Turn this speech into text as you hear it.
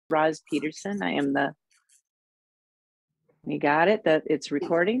Roz Peterson. I am you got it, that it's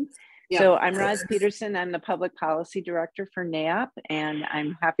recording. Yep. So I'm Roz Peterson. I'm the Public Policy Director for NAIOP, and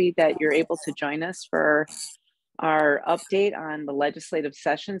I'm happy that you're able to join us for our update on the legislative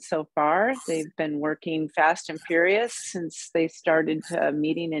session so far. They've been working fast and furious since they started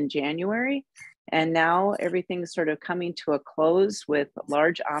meeting in January. And now everything's sort of coming to a close with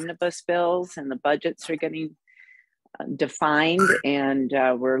large omnibus bills, and the budgets are getting defined, and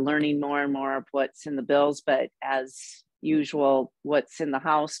we're learning more and more of what's in the bills. But as usual, what's in the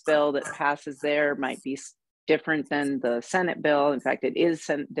House bill that passes there might be different than the Senate bill. In fact, it is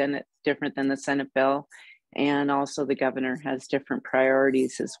different than the Senate bill. And also the governor has different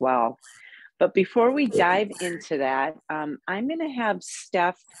priorities as well. But before we dive into that, I'm going to have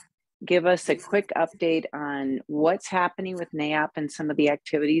Steph give us a quick update on what's happening with NAIOP and some of the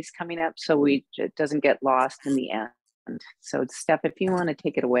activities coming up, so it doesn't get lost in the end. So Steph, if you want to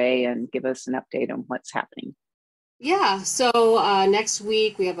take it away and give us an update on what's happening. Yeah, so next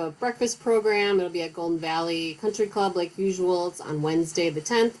week we have a breakfast program. It'll be at Golden Valley Country Club like usual. It's on Wednesday the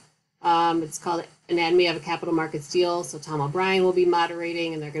 10th. It's called Anatomy of a Capital Markets Deal. So Tom O'Brien will be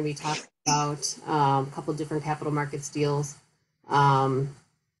moderating, and they're going to be talking about a couple different capital markets deals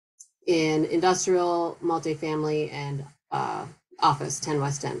in industrial, multifamily, and office, 10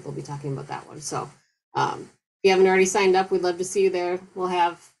 West End. They'll be talking about that one. So if you haven't already signed up, we'd love to see you there.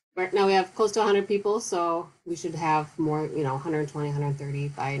 Right now we have close to 100 people, so we should have more, 120, 130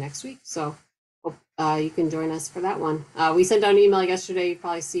 by next week. So hope you can join us for that one. We sent out an email yesterday. You've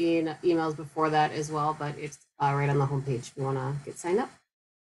probably seen emails before that as well, but it's right on the homepage if you want to get signed up.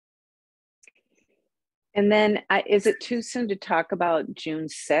 And then is it too soon to talk about June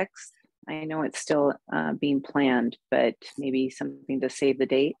 6th? I know it's still being planned, but maybe something to save the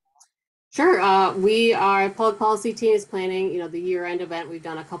date. Sure. Our public policy team is planning, the year-end event we've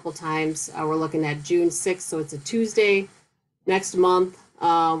done a couple times. We're looking at June 6th, so it's a Tuesday next month.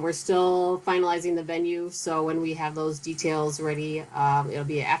 We're still finalizing the venue, so when we have those details ready, it'll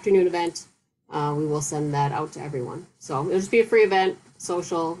be an afternoon event. We will send that out to everyone. So it'll just be a free event,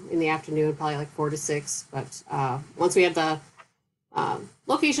 social in the afternoon, probably like 4 to 6. But once we have the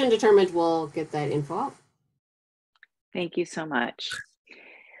location determined, we'll get that info out. Thank you so much.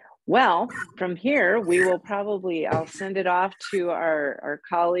 Well, from here, I'll send it off to our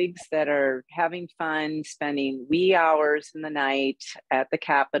colleagues that are having fun, spending wee hours in the night at the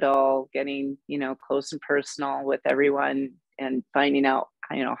Capitol, getting, close and personal with everyone and finding out,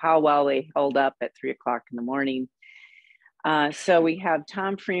 how well they held up at 3 o'clock in the morning. So we have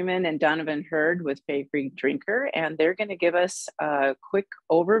Tom Freeman and Donovan Hurd with Favorite Drinker, and they're going to give us a quick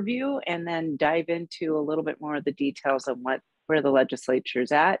overview and then dive into a little bit more of the details of where the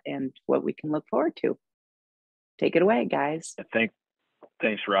legislature's at and what we can look forward to. Take it away, guys.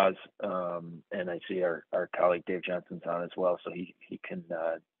 Thanks, Roz. And I see our colleague Dave Johnson's on as well, so he can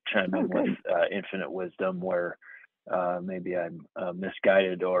chime in with infinite wisdom where maybe I'm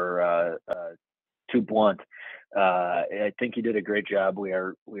misguided or too blunt. I think you did a great job. We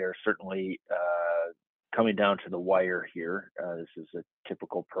are certainly coming down to the wire here. This is a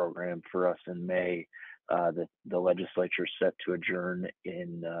typical program for us in May. The legislature is set to adjourn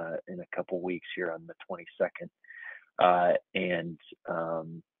in a couple weeks here on the 22nd. And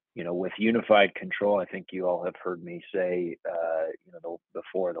with unified control, I think you all have heard me say,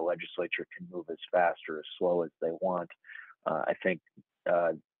 before the legislature can move as fast or as slow as they want. I think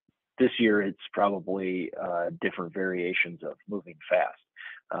this year it's probably different variations of moving fast.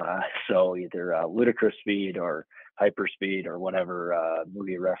 So either ludicrous speed or hyper speed or whatever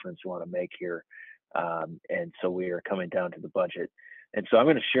movie reference you want to make here. And so we are coming down to the budget. And so I'm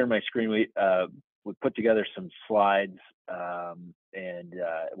going to share my screen. We put together some slides and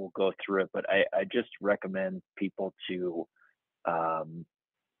we'll go through it. But I just recommend people to,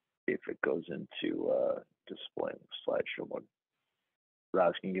 if it goes into displaying the slideshow mode,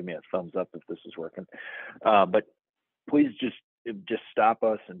 Roz can give me a thumbs up if this is working. But please just stop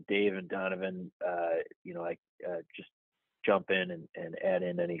us, and Dave and Donovan, just jump in and add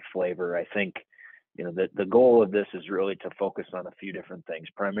in any flavor. I think, the goal of this is really to focus on a few different things,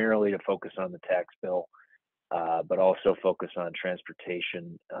 primarily to focus on the tax bill, but also focus on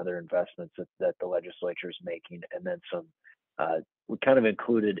transportation, other investments that the legislature is making, and then some, we kind of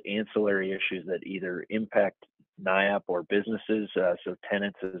included ancillary issues that either impact NAIOP or businesses, so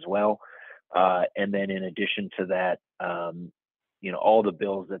tenants as well. And then in addition to that, all the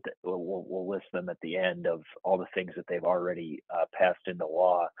bills that we'll list them at the end of all the things that they've already passed into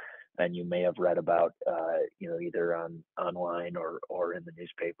law, and you may have read about, either online or in the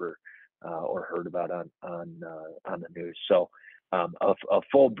newspaper or heard about on the news. So a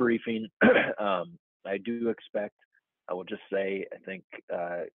full briefing. I do expect, I will just say, I think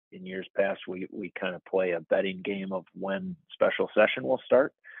in years past, we kind of play a betting game of when special session will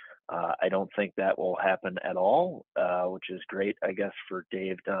start. I don't think that will happen at all, which is great, I guess, for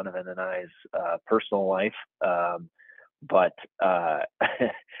Dave, Donovan, and I's personal life. But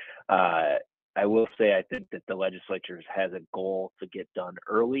I will say I think that the legislature has a goal to get done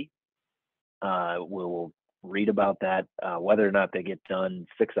early. We'll read about that. Whether or not they get done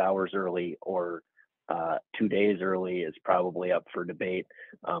 6 hours early or 2 days early is probably up for debate.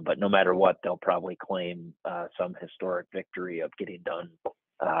 But no matter what, they'll probably claim some historic victory of getting done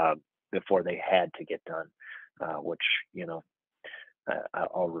before they had to get done, which, you know,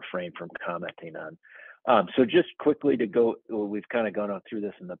 I'll refrain from commenting on. So just quickly to go, we've kind of gone through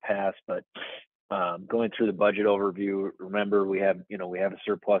this in the past, but going through the budget overview, remember we have a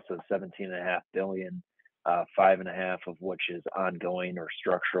surplus of 17.5 billion, 5.5 of which is ongoing or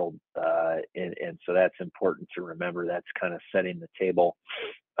structural, and so that's important to remember. That's kind of setting the table.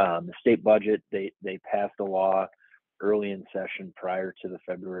 The state budget, they passed a law early in session prior to the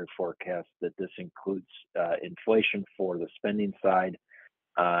February forecast that this includes inflation for the spending side.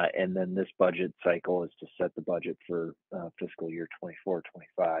 And then this budget cycle is to set the budget for fiscal year 24,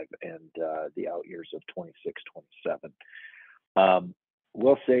 25, and the out years of 26, 27.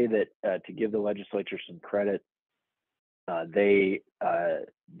 We'll say that to give the legislature some credit, they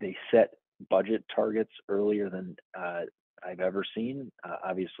set budget targets earlier than I've ever seen.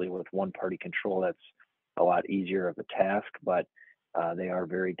 Obviously, with one-party control, that's a lot easier of a task, but they are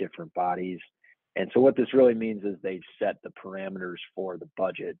very different bodies. And so what this really means is they've set the parameters for the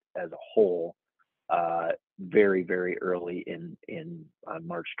budget as a whole very, very early on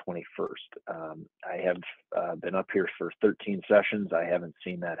March 21st. I have been up here for 13 sessions. I haven't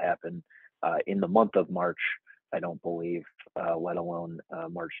seen that happen in the month of March, I don't believe, let alone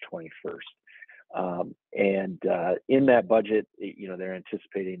March 21st. And in that budget, you know, they're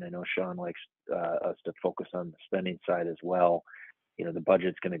anticipating, I know Sean likes us to focus on the spending side as well. You know, the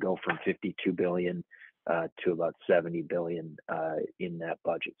budget's going to go from 52 billion to about 70 billion in that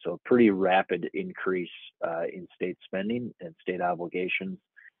budget. So a pretty rapid increase in state spending and state obligations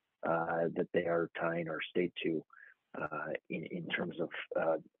that they are tying our state to in terms of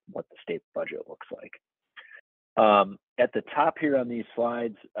what the state budget looks like. At the top here on these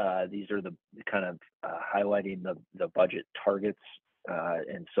slides, these are the kind of highlighting the budget targets.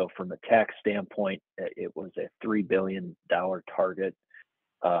 And so from a tax standpoint, it was a $3 billion target,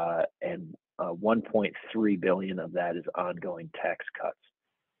 and 1.3 billion of that is ongoing tax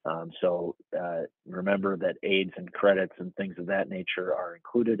cuts. So remember that aids and credits and things of that nature are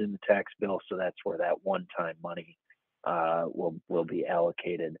included in the tax bill. So that's where that one-time money will be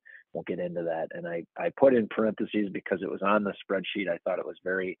allocated. We'll get into that. And I put in parentheses because it was on the spreadsheet. I thought it was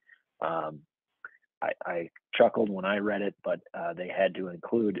very, I chuckled when I read it, but they had to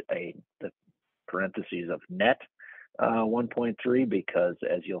include the parentheses of net 1.3 because,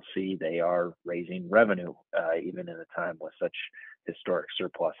 as you'll see, they are raising revenue even in a time with such historic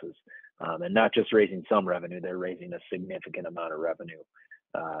surpluses, and not just raising some revenue; they're raising a significant amount of revenue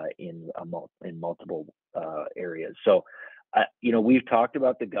in multiple areas. So, you know, we've talked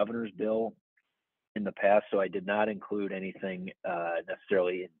about the governor's bill in the past, so I did not include anything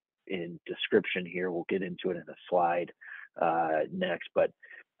necessarily in description here. We'll get into it in a slide next, but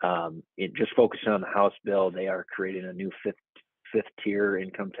just focusing on the House bill, they are creating a new fifth tier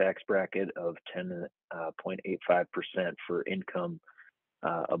income tax bracket of 10.85% for income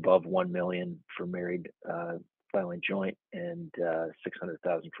above 1 million for married filing joint and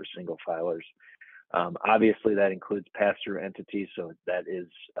 600,000 for single filers. Obviously, that includes pass-through entities, so that is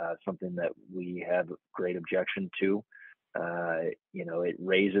something that we have great objection to. You know, it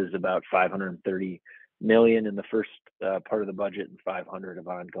raises about 530 million in the first part of the budget and 500 of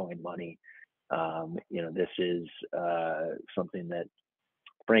ongoing money. You know, this is something that,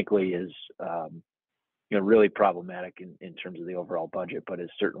 frankly, is you know, really problematic in terms of the overall budget, but is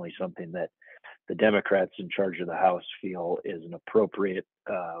certainly something that the Democrats in charge of the House feel is an appropriate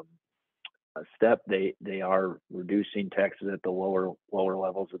step. They are reducing taxes at the lower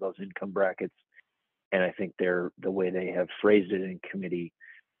levels of those income brackets, and I think the way they have phrased it in committee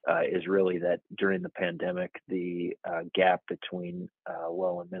is really that during the pandemic, the gap between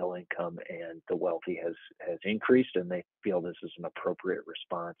low and middle income and the wealthy has increased, and they feel this is an appropriate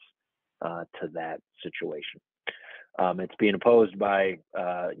response to that situation. It's being opposed by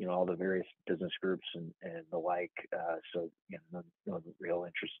you know, all the various business groups and the like. So you know, no real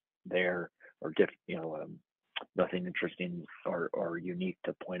interest there, or you know, nothing interesting or unique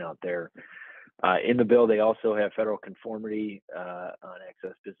to point out there. In the bill, they also have federal conformity on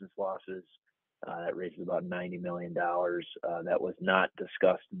excess business losses. That raises about $90 million. That was not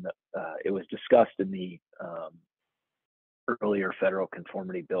discussed in the, it was discussed in the earlier federal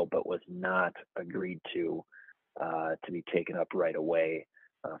conformity bill, but was not agreed to be taken up right away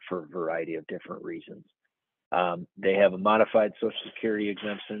for a variety of different reasons. They have a modified Social Security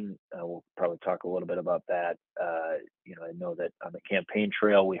exemption. We'll probably talk a little bit about that. You know, I know that on the campaign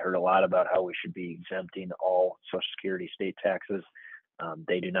trail, we heard a lot about how we should be exempting all Social Security state taxes.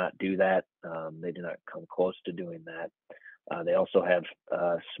 They do not do that. They do not come close to doing that. They also have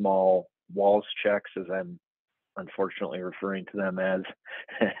small walls checks, as I'm unfortunately referring to them as,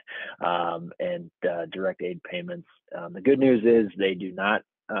 and direct aid payments. The good news is they do not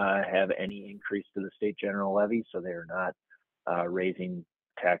have any increase to the state general levy, so they're not raising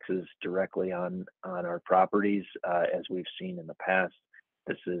taxes directly on our properties as we've seen in the past.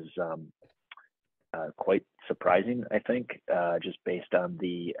 This is quite surprising, I think, just based on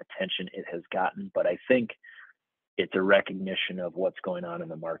the attention it has gotten. But I think it's a recognition of what's going on in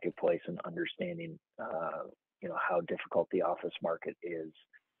the marketplace and understanding, you know, how difficult the office market is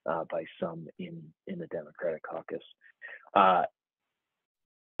by some in the Democratic caucus.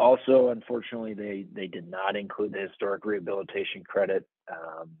 Also, unfortunately, they did not include the historic rehabilitation credit.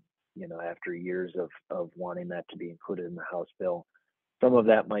 You know, after years of wanting that to be included in the House bill. Some of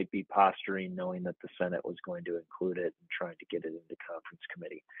that might be posturing, knowing that the Senate was going to include it and trying to get it into conference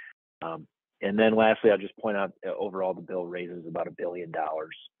committee. And then lastly, I'll just point out overall the bill raises about $1 billion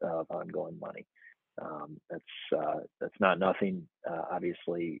of ongoing money. That's not nothing.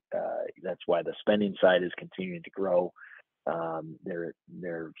 Obviously, that's why the spending side is continuing to grow. They're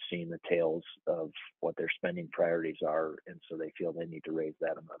seeing the tails of what their spending priorities are, and so they feel they need to raise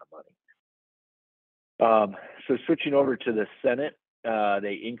that amount of money. So switching over to the Senate,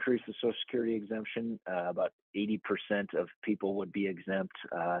 they increased the Social Security exemption. About 80% of people would be exempt,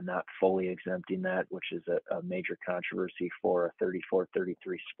 not fully exempting that, which is a major controversy for a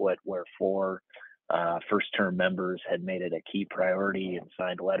 34-33 split, where 4 first-term members had made it a key priority and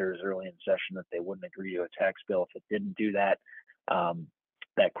signed letters early in session that they wouldn't agree to a tax bill if it didn't do that.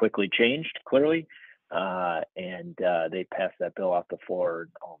 That quickly changed, clearly, and they passed that bill off the floor,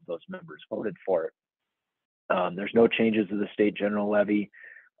 and all of those members voted for it. There's no changes to the state general levy.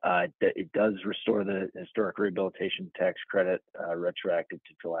 It does restore the historic rehabilitation tax credit retroactive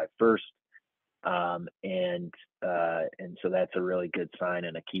to July 1st. And so that's a really good sign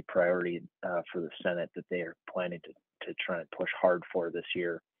and a key priority for the Senate that they are planning to try and push hard for this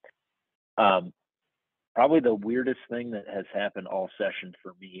year. Probably the weirdest thing that has happened all session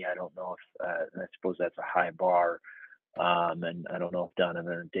for me, I don't know if, I suppose that's a high bar, and I don't know if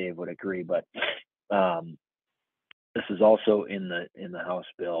Donovan or Dave would agree, but this is also in the House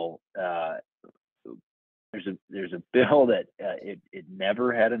bill. There's a bill that it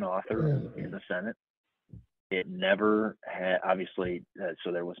never had an author in the Senate. It never had, obviously,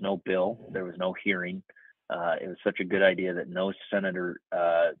 so there was no bill, there was no hearing. It was such a good idea that no senator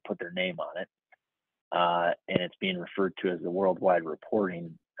put their name on it. And it's being referred to as the worldwide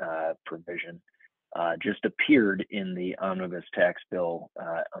reporting provision. Just appeared in the omnibus tax bill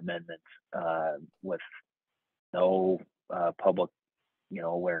amendments with no public,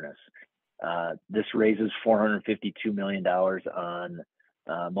 awareness. This raises $452 million on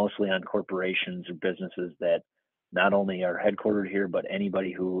mostly on corporations or businesses that not only are headquartered here, but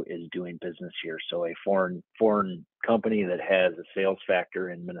anybody who is doing business here. So a foreign company that has a sales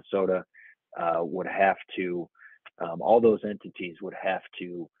factor in Minnesota would have to, all those entities would have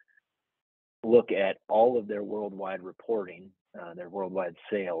to look at all of their worldwide reporting, their worldwide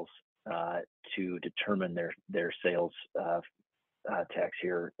sales, to determine their sales tax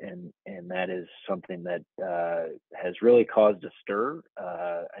here, and that is something that has really caused a stir.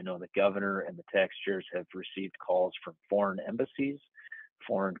 I know the governor and the tax chairs have received calls from foreign embassies,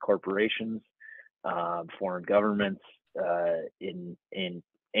 foreign corporations, foreign governments, and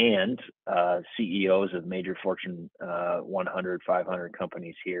CEOs of major Fortune 100, 500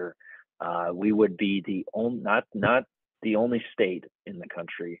 companies here. We would be the only, not the only state in the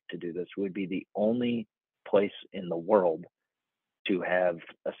country to do this. We would be the only place in the world to have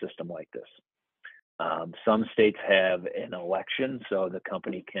a system like this. Some states have an election, so the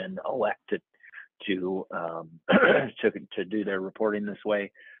company can elect to do their reporting this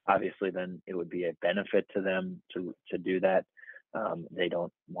way. Obviously, then it would be a benefit to them to do that. They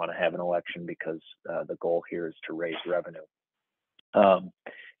don't want to have an election because the goal here is to raise revenue.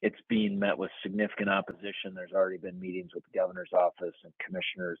 It's being met with significant opposition. There's already been meetings with the governor's office and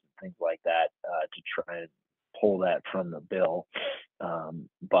commissioners and things like that to try and pull that from the bill.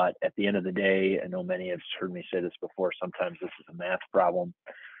 But at the end of the day, I know many have heard me say this before, sometimes this is a math problem,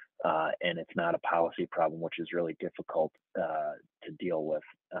 and it's not a policy problem, which is really difficult to deal with.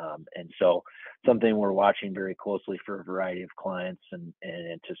 And so something we're watching very closely for a variety of clients, and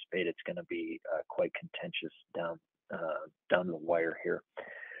anticipate it's going to be quite contentious down the wire here.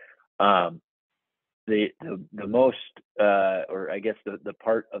 The most, or I guess the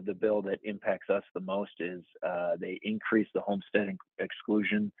part of the bill that impacts us the most is they increase the homestead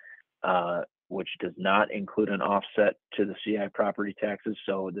exclusion, which does not include an offset to the CI property taxes.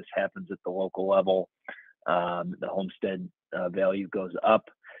 So this happens at the local level. The homestead value goes up,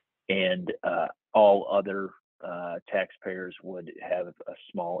 and all other taxpayers would have a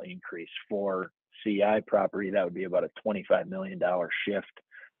small increase. For CI property, that would be about a $25 million shift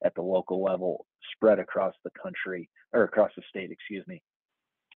at the local level, spread across the country, or across the state, excuse me.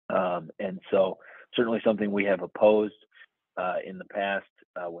 And so certainly something we have opposed in the past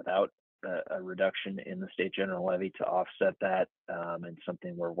without a reduction in the state general levy to offset that, and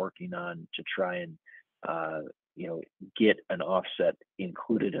something we're working on to try and get an offset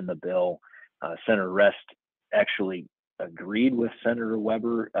included in the bill. Senator Rest actually agreed with Senator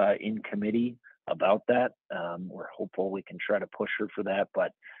Weber in committee about that. We're hopeful we can try to push her for that,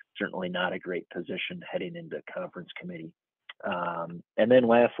 but certainly not a great position heading into conference committee. And then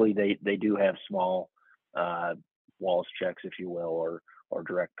lastly, they do have small walls checks, if you will, or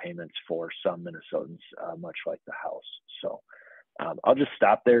direct payments for some Minnesotans, much like the House. So I'll just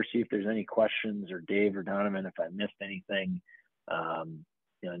stop there, see if there's any questions, or Dave or Donovan, if I missed anything.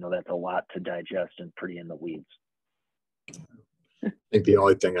 I know that's a lot to digest and pretty in the weeds. I think the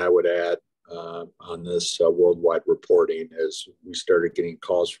only thing I would add on this worldwide reporting is we started getting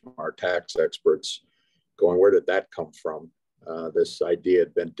calls from our tax experts going, where did that come from? This idea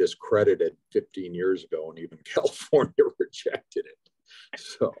had been discredited 15 years ago, and even California rejected it.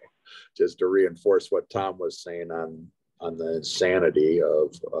 So just to reinforce what Tom was saying on the insanity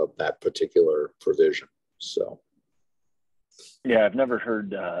of that particular provision. So. Yeah, I've never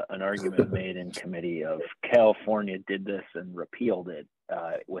heard an argument made in committee of California did this and repealed it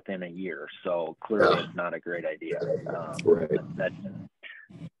within a year. So clearly it's not a great idea. Right.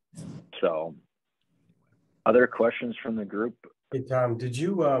 So other questions from the group? Hey, Tom, did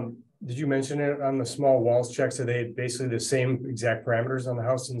you mention it on the small walls checks? Are they basically the same exact parameters on the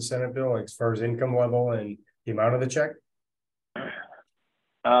House and Senate bill, like as far as income level and the amount of the check?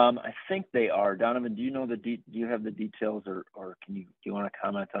 I think they are. Donovan, do you know do you have the details, or do you want to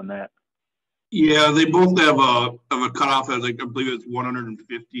comment on that? Yeah, they both have a cutoff at, like, I believe it's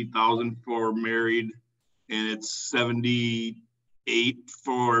 150,000 for married, and it's 78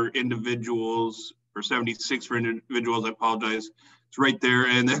 for individuals, or 76 for individuals. I apologize. It's right there.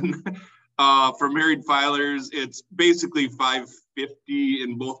 And then for married filers, it's basically 550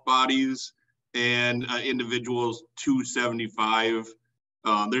 in both bodies, and individuals 275.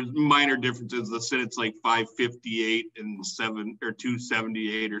 There's minor differences. The Senate's like 558 and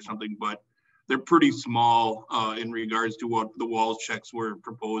 278 or something, but they're pretty small in regards to what the walls checks were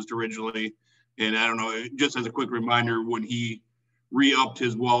proposed originally. And I don't know, just as a quick reminder, when he re-upped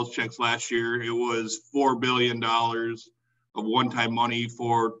his walls checks last year, it was $4 billion of one-time money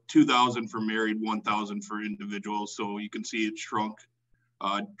for 2,000 for married, 1,000 for individuals. So you can see it shrunk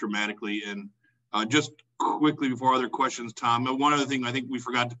dramatically. And just quickly before other questions, Tom, one other thing I think we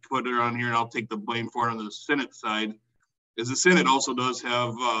forgot to put it on here, and I'll take the blame for it on the Senate side, is the Senate also does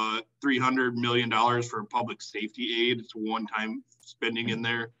have $300 million for public safety aid. It's one-time spending in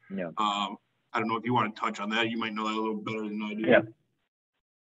there. Yeah. I don't know if you want to touch on that. You might know that a little better than I do. Yeah.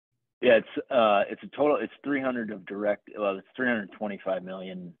 Yeah, it's a total. It's 300 of direct. Well, it's 325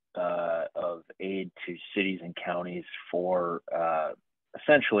 million of aid to cities and counties for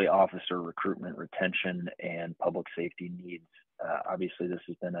essentially officer recruitment, retention, and public safety needs. Obviously, this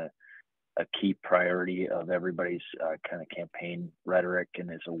has been a key priority of everybody's kind of campaign rhetoric,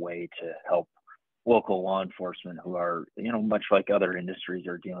 and is a way to help local law enforcement who are, much like other industries,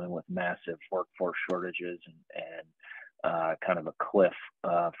 are dealing with massive workforce shortages and kind of a cliff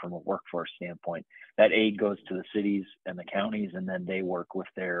from a workforce standpoint. That aid goes to the cities and the counties, and then they work with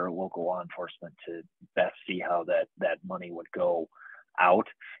their local law enforcement to best see how that money would go out.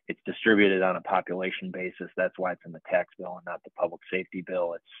 It's distributed on a population basis. That's why it's in the tax bill and not the public safety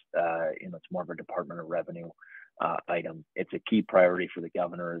bill. It's it's more of a Department of Revenue item. It's a key priority for the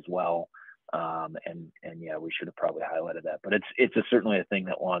governor as well. And yeah, we should have probably highlighted that, but it's certainly a thing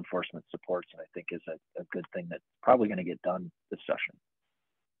that law enforcement supports, and I think is a good thing that's probably going to get done this session.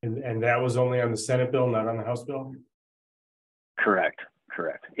 And that was only on the Senate bill, not on the House bill? Correct.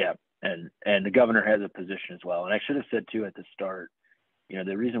 Yeah. And the governor has a position as well. And I should have said too at the start,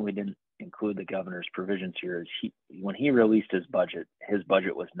 the reason we didn't include the governor's provisions here is when he released his budget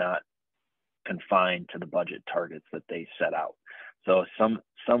was not confined to the budget targets that they set out. So some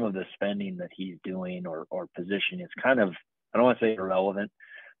of the spending that he's doing or positioning is kind of, I don't want to say irrelevant,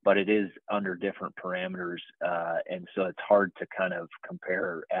 but it is under different parameters. And so it's hard to kind of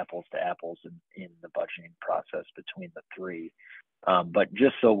compare apples to apples in the budgeting process between the three. But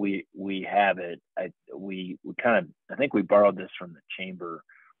just so we have it, I think we borrowed this from the chamber,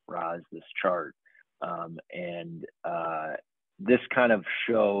 Roz, this chart. And this kind of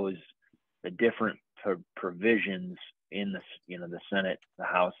shows the different provisions in the Senate, the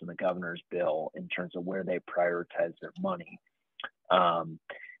House, and the governor's bill in terms of where they prioritize their money.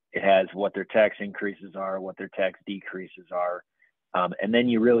 It has what their tax increases are, what their tax decreases are, and then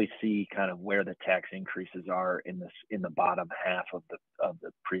you really see kind of where the tax increases are in the bottom half of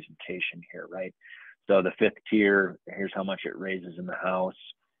the presentation here, right? So the fifth tier, here's how much it raises in the House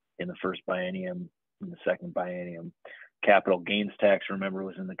in the first biennium, in the second biennium. Capital gains tax, remember,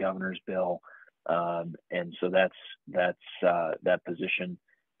 was in the governor's bill. And so that's that position,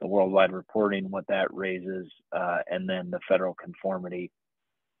 the worldwide reporting, what that raises, and then the federal conformity,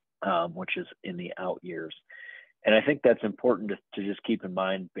 which is in the out years. And I think that's important to just keep in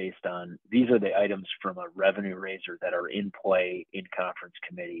mind based on, these are the items from a revenue raiser that are in play in conference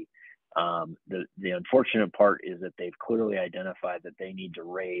committee. The unfortunate part is that they've clearly identified that they need to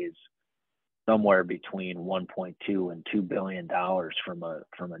raise somewhere between 1.2 and $2 billion from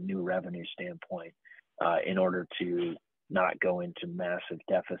a new revenue standpoint in order to not go into massive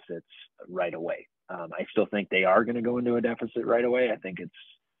deficits right away. I still think they are going to go into a deficit right away. I think it's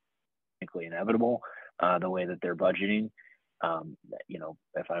technically inevitable the way that they're budgeting.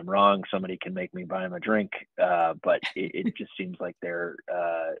 If I'm wrong, somebody can make me buy them a drink, but it just seems like they're,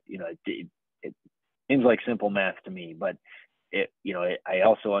 it seems like simple math to me, but I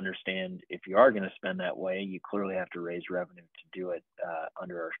also understand if you are going to spend that way, you clearly have to raise revenue to do it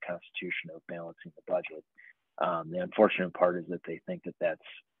under our Constitution of balancing the budget. The unfortunate part is that they think that that's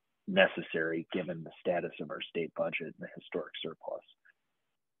necessary given the status of our state budget and the historic surplus.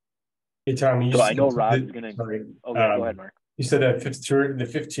 Hey, Tom, so I know Rod is going to. Sorry. Okay, go ahead, Mark. You said that the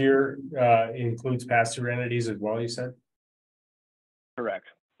fifth tier includes pass-through entities as well, you said? Correct.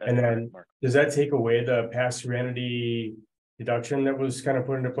 And then Mark, does that take away the pass-through entity deduction that was kind of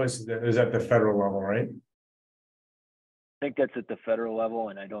put into place? Is at the federal level, right? I think that's at the federal level,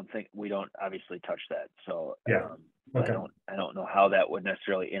 and we don't obviously touch that. So yeah, okay. I don't know how that would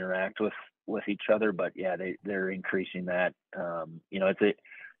necessarily interact with each other, but yeah, they're increasing that.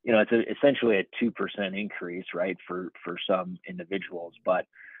 It's essentially a 2% increase, right, for some individuals, but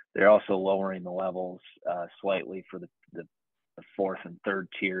they're also lowering the levels slightly for the fourth and third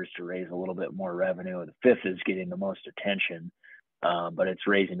tiers to raise a little bit more revenue. The fifth is getting the most attention, but it's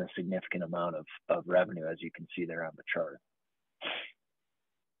raising a significant amount of revenue, as you can see there on the chart.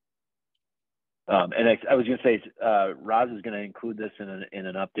 And I was going to say, Roz is going to include this in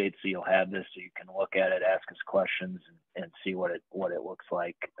an update, so you'll have this, so you can look at it, ask us questions, and see what it looks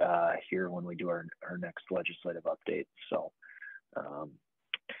like here when we do our next legislative update. So,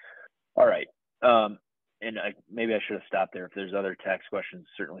 all right. And maybe I should have stopped there. If there's other tax questions,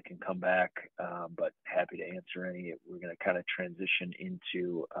 certainly can come back, but happy to answer any. We're going to kind of transition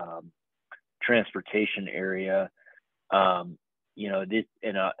into transportation area.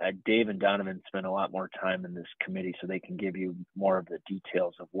 Dave and Donovan spent a lot more time in this committee, so they can give you more of the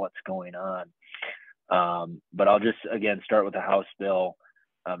details of what's going on. But I'll just, again, start with the House bill.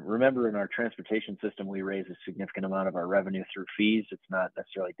 Remember, in our transportation system, we raise a significant amount of our revenue through fees. It's not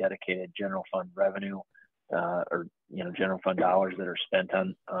necessarily dedicated general fund revenue or general fund dollars that are spent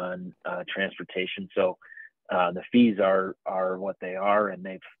on transportation. So the fees are what they are, and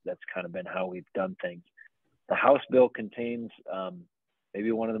that's kind of been how we've done things. The House bill contains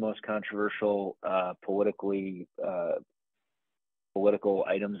maybe one of the most controversial political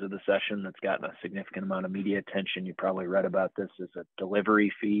items of the session that's gotten a significant amount of media attention. You probably read about this as a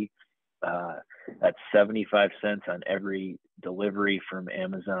delivery fee. That's 75 cents on every delivery from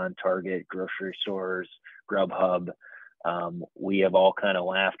Amazon, Target, grocery stores, Grubhub. We have all kind of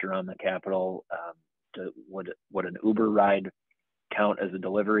laughed around the Capitol. Would an Uber ride count as a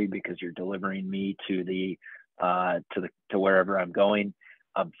delivery because you're delivering me to wherever I'm going?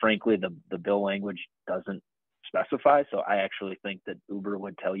 Frankly, the bill language doesn't specify. So I actually think that Uber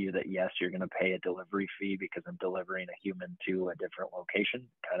would tell you that, yes, you're going to pay a delivery fee because I'm delivering a human to a different location.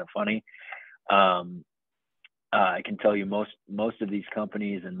 Kind of funny. I can tell you most of these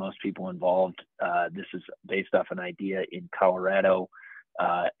companies and most people involved, this is based off an idea in Colorado,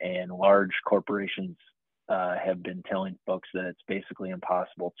 and large corporations have been telling folks that it's basically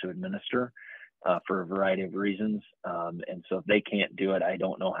impossible to administer for a variety of reasons. And so if they can't do it, I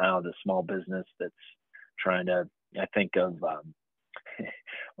don't know how the small business that's trying to, I think of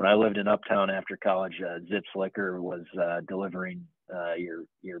when I lived in Uptown after college, Zips Liquor was delivering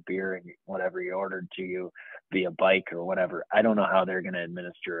your beer and whatever you ordered to you via bike or whatever. I don't know how they're going to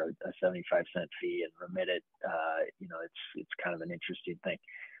administer a 75-cent fee and remit it. You know, it's kind of an interesting thing.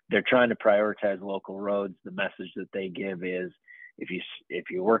 They're trying to prioritize local roads. The message that they give is, if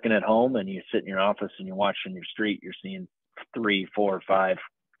you're working at home and you sit in your office and you're watching your street, you're seeing 3, 4, 5,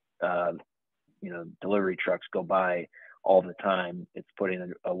 delivery trucks go by all the time. It's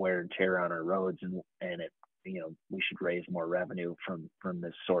putting a wear and tear on our roads, and it, we should raise more revenue from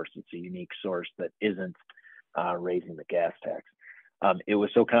this source. It's a unique source that isn't raising the gas tax. It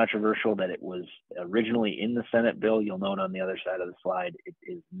was so controversial that it was originally in the Senate bill. You'll note on the other side of the slide, it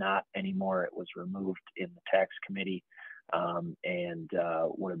is not anymore. It was removed in the tax committee and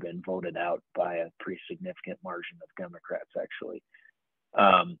would have been voted out by a pretty significant margin of Democrats, actually.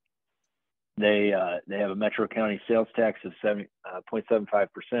 They have a Metro County sales tax of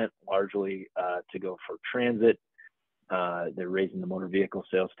 0.75%, largely to go for transit. They're raising the motor vehicle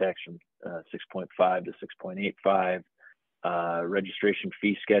sales tax from 6.5 to 6.85. Registration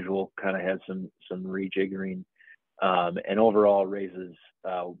fee schedule kind of has some rejiggering, and overall raises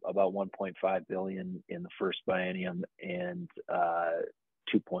about 1.5 billion in the first biennium and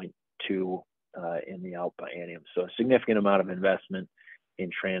 2.2 in the out biennium. So a significant amount of investment in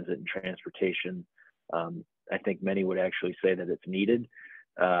transit and transportation. I think many would actually say that it's needed.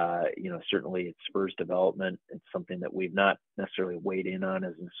 Certainly it spurs development. It's something that we've not necessarily weighed in on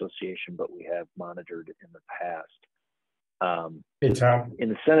as an association, but we have monitored in the past. Hey, Tom. In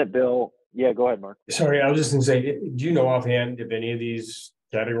the Senate bill, yeah, go ahead, Mark. Sorry, I was just going to say, do you know offhand if any of these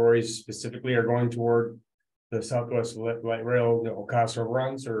categories specifically are going toward the Southwest Light Rail, cost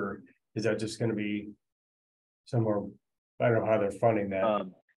overruns, or is that just going to be somewhere? I don't know how they're funding that.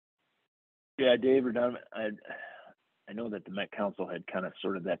 Yeah, Dave or Don, I know that the Met Council had kind of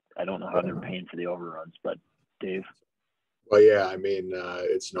sorted that. I don't know how they're paying for the overruns, but Dave. Well, yeah, I mean,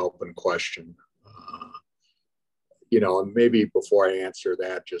 it's an open question. And maybe before I answer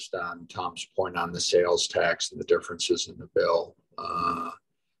that, just on Tom's point on the sales tax and the differences in the bill,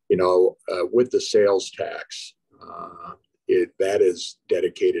 with the sales tax, that is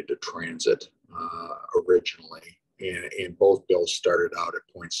dedicated to transit originally, and both bills started out at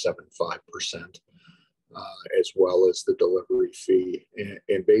 0.75%, as well as the delivery fee.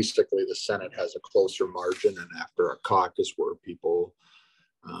 And basically, the Senate has a closer margin, and after a caucus where people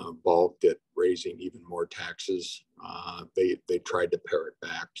balked at raising even more taxes, they tried to pare it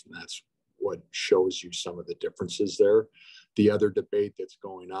back, and that's what shows you some of the differences there. The other debate that's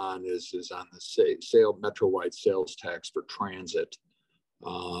going on is on the metro-wide sales tax for transit.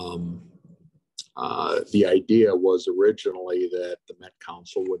 The idea was originally that the Met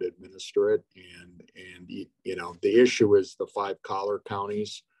Council would administer it, and the issue is the 5 collar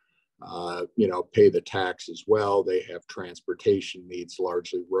counties pay the tax as well. They have transportation needs,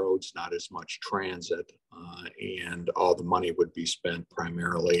 largely roads, not as much transit, and all the money would be spent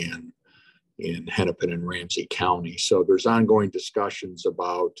primarily in Hennepin and Ramsey County. So there's ongoing discussions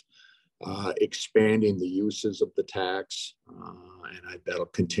about expanding the uses of the tax, and that'll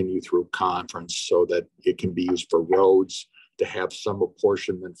continue through conference so that it can be used for roads, to have some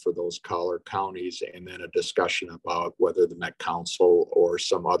apportionment for those collar counties, and then a discussion about whether the Met Council or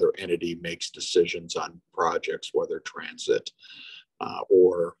some other entity makes decisions on projects, whether transit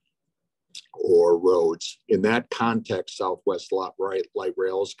or roads. In that context, Southwest Light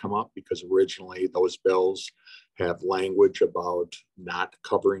Rail has come up because originally those bills have language about not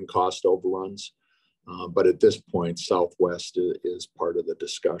covering cost overruns. But at this point, Southwest is part of the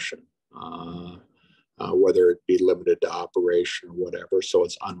discussion, whether it be limited to operation or whatever. So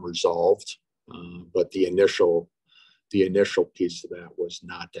it's unresolved. But the initial piece of that was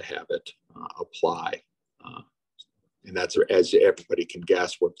not to have it apply. And that's, as everybody can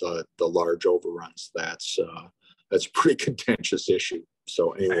guess, with the large overruns, that's a pretty contentious issue.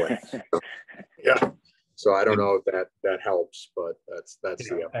 So anyway, yeah. So I don't know if that helps, but that's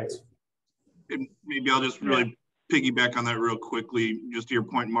the update. And maybe I'll just really piggyback on that real quickly, just to your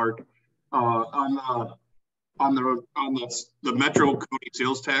point, Mark. On the Metro County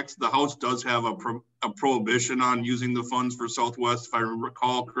sales tax, the House does have a prohibition on using the funds for Southwest. If I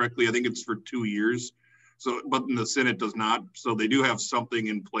recall correctly, I think it's for 2 years. So, but the Senate does not. So they do have something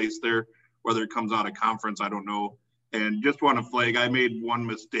in place there. Whether it comes out of conference, I don't know. And just want to flag, I made one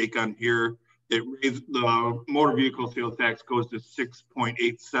mistake on here. It raised the motor vehicle sales tax goes to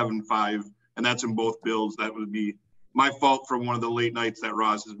 6.875 and that's in both bills. That would be my fault from one of the late nights that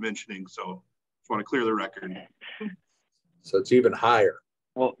Roz is mentioning. So just want to clear the record. So it's even higher.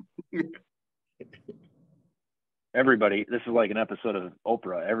 Well, everybody, this is like an episode of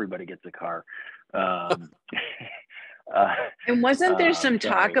Oprah. Everybody gets a car. And wasn't there some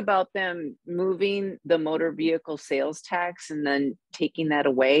talk about them moving the motor vehicle sales tax and then taking that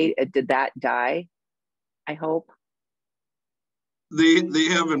away? Did that die? I hope. They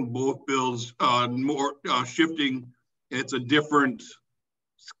have in both bills more shifting. It's a different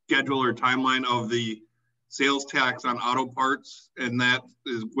schedule or timeline of the sales tax on auto parts, and that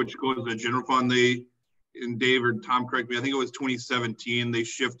is which goes to the general fund. They, and Dave or Tom, correct me, I think it was 2017. They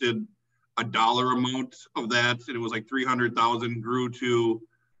shifted a dollar amount of that, and it was like 300,000 grew to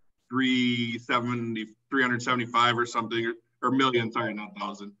 375 or something, or million. Sorry, not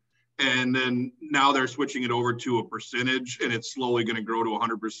thousand. And then now they're switching it over to a percentage, and it's slowly going to grow to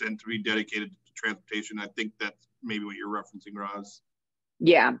 100% to be dedicated to transportation. I think that's maybe what you're referencing, Roz.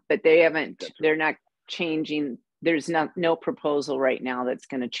 Yeah, but they haven't, they're not changing. There's no proposal right now that's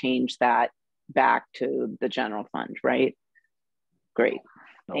going to change that back to the general fund, right? Great.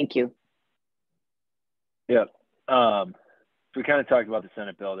 Thank you. Yeah. So we kind of talked about the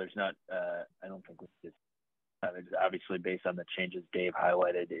Senate bill. There's not, I don't think it's obviously based on the changes Dave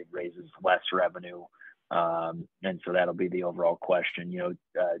highlighted, it raises less revenue. And so that'll be the overall question. You know,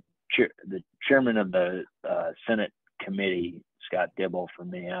 the chairman of the Senate committee, Scott Dibble from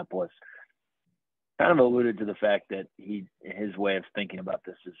Minneapolis, kind of alluded to the fact that his way of thinking about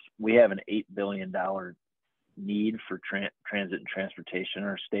this is we have an $8 billion need for transit and transportation in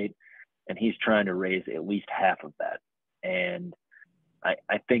our state, and he's trying to raise at least half of that. And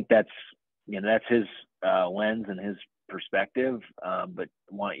I think that's, you know, that's his lens and his perspective, but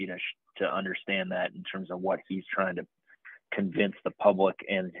I want you to understand that in terms of what he's trying to convince the public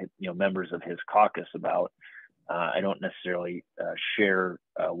and, you know, members of his caucus about. I don't necessarily share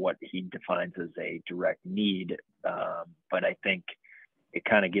what he defines as a direct need, but I think it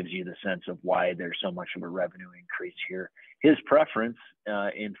kind of gives you the sense of why there's so much of a revenue increase here. His preference,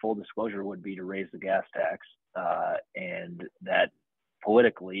 in full disclosure, would be to raise the gas tax, and that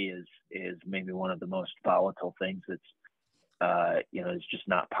politically is maybe one of the most volatile things that's, you know, it's just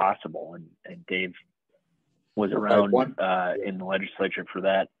not possible. And Dave was around in the legislature for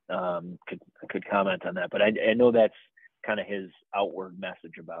that, could comment on that. But I know that's kind of his outward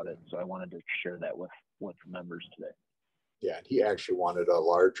message about it. So I wanted to share that with members today. Yeah, and he actually wanted a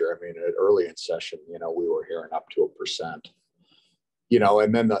larger, I mean, early in session, you know, we were hearing up to 1%. You know,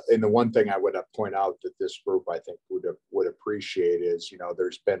 and then the one thing I would point out that this group I think would appreciate is, you know,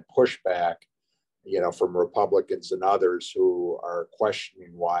 there's been pushback, you know, from Republicans and others who are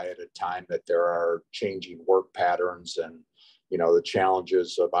questioning why at a time that there are changing work patterns and, you know, the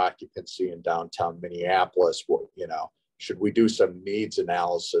challenges of occupancy in downtown Minneapolis, you know, should we do some needs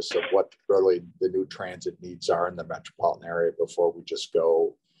analysis of what really the new transit needs are in the metropolitan area before we just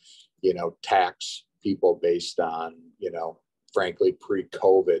go, you know, tax people based on, you know, frankly,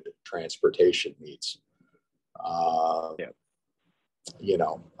 pre-COVID transportation needs. You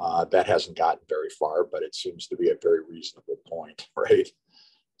know, that hasn't gotten very far, but it seems to be a very reasonable point, right?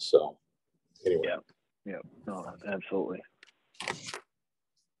 So anyway. Yeah, no, absolutely.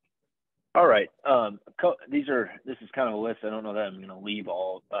 All right, this is kind of a list. I don't know that I'm going to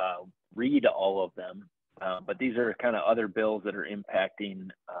read all of them, but these are kind of other bills that are impacting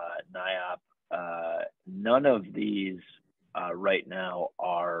NAIOP. None of these right now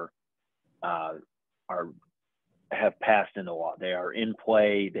have passed into law. They are in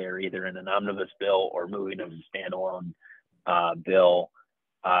play. They're either in an omnibus bill or moving a standalone bill.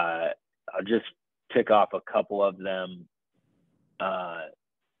 I'll just tick off a couple of them.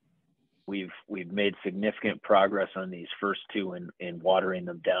 We've made significant progress on these first two in watering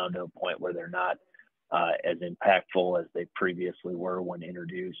them down to a point where they're not as impactful as they previously were when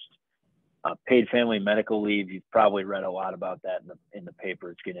introduced. Paid family medical leave, you've probably read a lot about that in the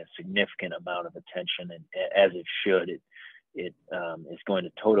paper. It's getting a significant amount of attention, and as it should. It is going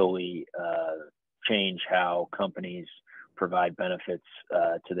to totally change how companies provide benefits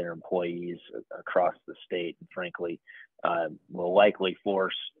to their employees across the state, and frankly, will likely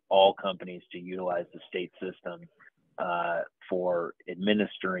force all companies to utilize the state system for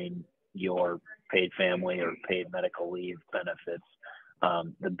administering your paid family or paid medical leave benefits.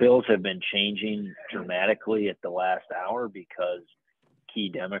 The bills have been changing dramatically at the last hour because key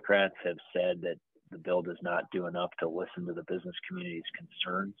Democrats have said that the bill does not do enough to listen to the business community's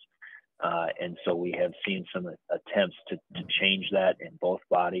concerns. And so we have seen some attempts to change that in both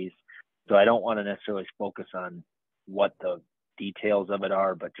bodies. So I don't want to necessarily focus on what the details of it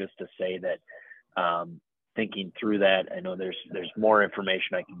are, but just to say that thinking through that, I know there's more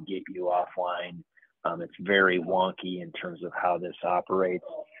information I can get you offline. It's very wonky in terms of how this operates,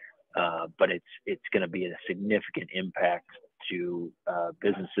 but it's going to be a significant impact to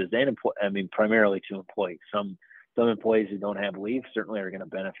businesses and primarily to employees. Some employees who don't have leave certainly are going to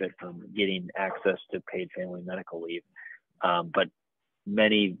benefit from getting access to paid family medical leave, but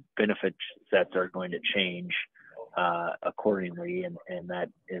many benefit sets are going to change accordingly, and that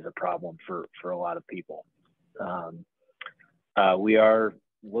is a problem for a lot of people. We are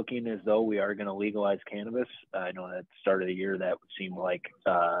looking as though we are going to legalize cannabis. I know at the start of the year that seemed like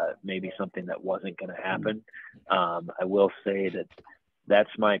maybe something that wasn't going to happen. I will say that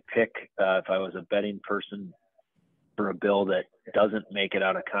that's my pick. If I was a betting person for a bill that doesn't make it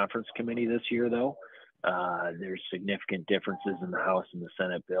out of conference committee this year, though, there's significant differences in the House and the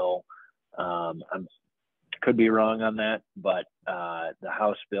Senate bill. I could be wrong on that, but the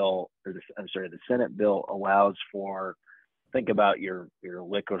House bill, or the Senate bill allows for, think about your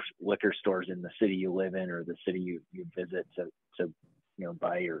liquor stores in the city you live in or the city you visit to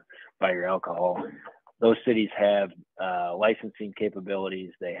buy your alcohol. Those cities have licensing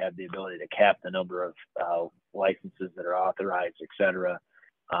capabilities. They have the ability to cap the number of licenses that are authorized, et cetera,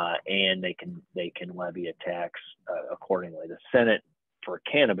 and they can levy a tax accordingly. The Senate for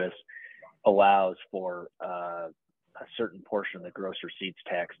cannabis allows for a certain portion of the gross receipts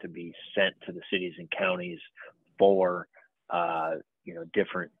tax to be sent to the cities and counties for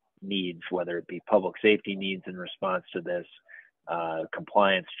different needs, whether it be public safety needs in response to this,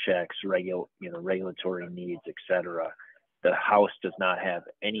 compliance checks, regulatory needs, et cetera. The House does not have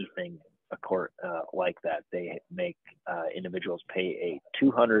anything like that. They make individuals pay a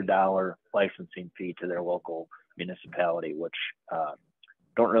 $200 licensing fee to their local municipality, which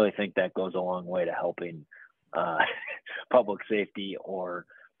don't really think that goes a long way to helping public safety or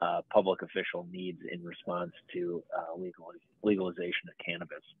public official needs in response to legalization of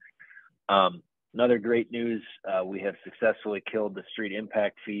cannabis. Another great news, we have successfully killed the street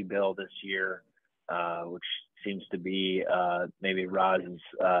impact fee bill this year, which seems to be maybe Roz's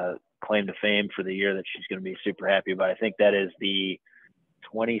claim to fame for the year that she's going to be super happy about. I think that is the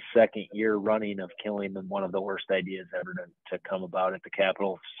 22nd year running of killing one of the worst ideas ever to come about at the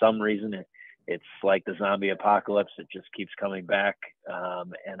Capitol. For some reason, it's like the zombie apocalypse. It just keeps coming back.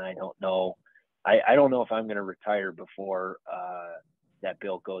 And I don't know. I don't know if I'm going to retire before that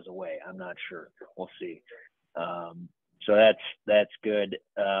bill goes away. I'm not sure. We'll see. So that's good.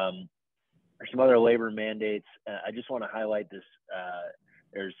 There's some other labor mandates. I just want to highlight this.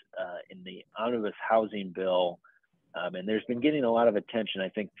 There's in the omnibus housing bill, and there's been getting a lot of attention, I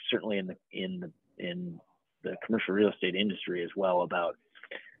think, certainly in the commercial real estate industry as well, about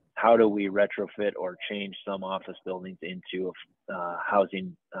how do we retrofit or change some office buildings into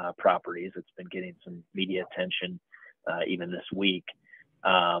housing properties. It's been getting some media attention even this week.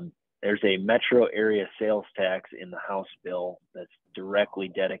 There's a metro area sales tax in the House bill that's directly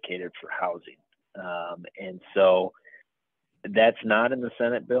dedicated for housing. And so that's not in the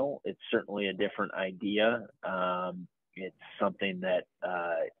Senate bill. It's certainly a different idea. It's something that,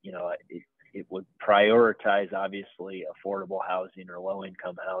 it would prioritize, obviously, affordable housing or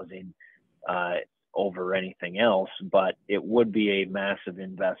low-income housing over anything else, but it would be a massive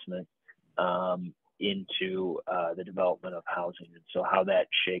investment into the development of housing. And so how that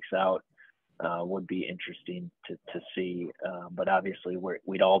shakes out would be interesting to see. But obviously,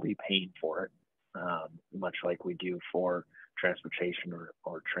 we'd all be paying for it, much like we do for transportation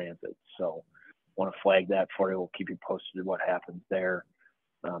or transit. So want to flag that for you. We'll keep you posted what happens there.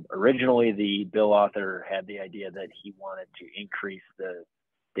 Originally, the bill author had the idea that he wanted to increase the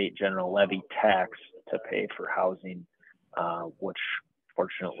state general levy tax to pay for housing, which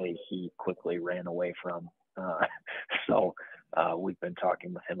fortunately he quickly ran away from. So we've been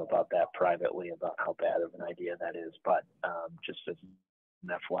talking with him about that privately, about how bad of an idea that is. But just as an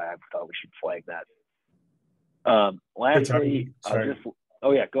FYI, I thought we should flag that. Lastly,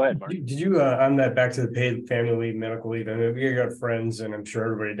 oh yeah, go ahead, Mark. Did you on that, back to the paid family leave, medical leave? I mean, we got friends, and I'm sure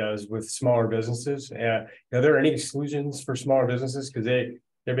everybody does, with smaller businesses. Are there any exclusions for smaller businesses? Because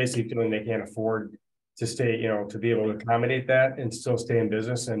they're basically feeling they can't afford to stay, to be able to accommodate that and still stay in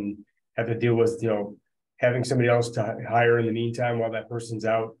business, and have to deal with, having somebody else to hire in the meantime while that person's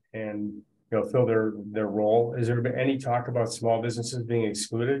out and, fill their role. Is there any talk about small businesses being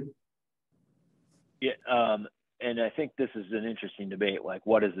excluded? Yeah. And I think this is an interesting debate. Like,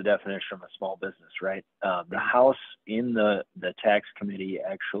 what is the definition of a small business, right? The House in the tax committee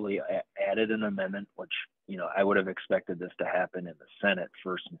actually added an amendment, which, I would have expected this to happen in the Senate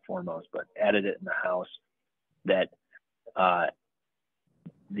first and foremost, but added it in the House, that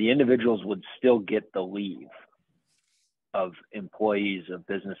the individuals would still get the leave of employees of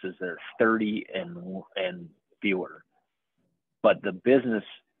businesses that are 30 and fewer. But the business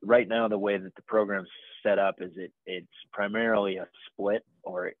right now, the way that the program's set up is it's primarily a split,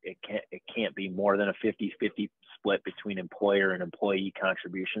 or it can't be more than a 50-50 split between employer and employee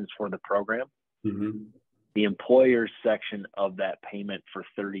contributions for the program. Mm-hmm. The employer section of that payment for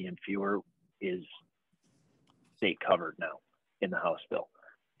 30 and fewer is state covered now in the House bill.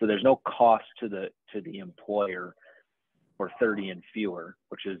 So there's no cost to the employer for 30 and fewer,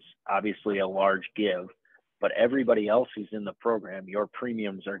 which is obviously a large give, but everybody else who's in the program, your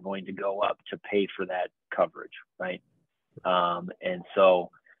premiums are going to go up to pay for that coverage, right? And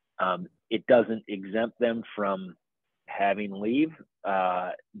so it doesn't exempt them from having leave,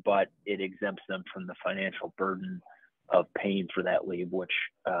 but it exempts them from the financial burden of paying for that leave, which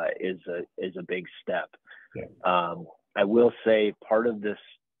is a big step. Yeah. I will say part of this,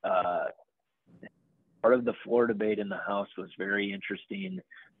 part of the floor debate in the House was very interesting.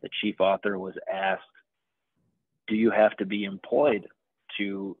 The chief author was asked, do you have to be employed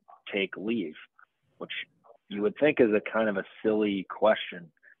to take leave? Which you would think is a kind of a silly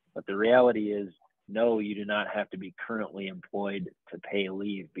question, but the reality is, no, you do not have to be currently employed to pay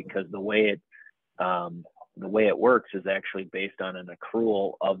leave, because the way it works is actually based on an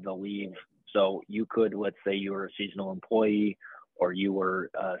accrual of the leave. So you could, let's say you were a seasonal employee, or you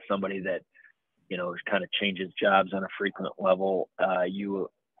were somebody that, you know, kind of changes jobs on a frequent level. You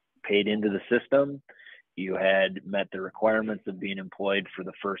paid into the system. You had met the requirements of being employed for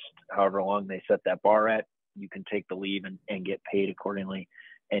the first however long they set that bar at. You can take the leave and get paid accordingly,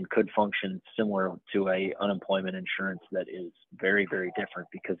 and could function similar to a unemployment insurance that is very, very different,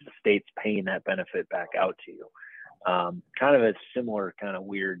 because the state's paying that benefit back out to you. Kind of a similar kind of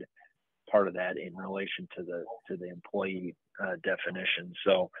weird part of that in relation to the employee definition.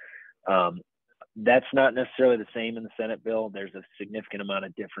 So that's not necessarily the same in the Senate bill. There's a significant amount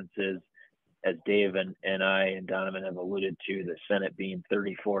of differences, as Dave and I and Donovan have alluded to. The Senate being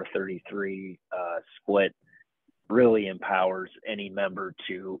 34-33 split really empowers any member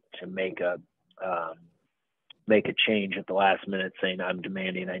to make a change at the last minute, saying I'm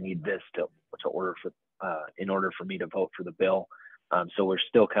demanding I need this to order for in order for me to vote for the bill. So we're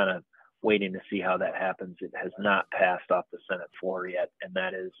still kind of waiting to see how that happens. It has not passed off the Senate floor yet, and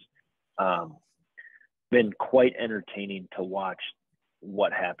that has been quite entertaining to watch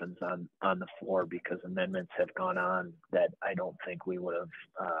what happens on the floor, because amendments have gone on that I don't think we would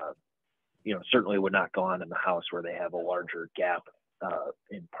have, certainly would not go on in the House, where they have a larger gap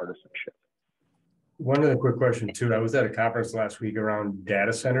in partisanship. One other quick question too. I was at a conference last week around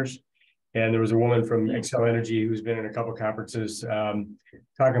data centers, and there was a woman from Xcel Energy who's been in a couple of conferences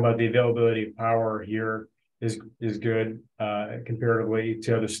talking about the availability of power here is good comparatively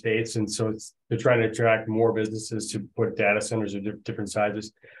to other states, and so they're trying to attract more businesses to put data centers of different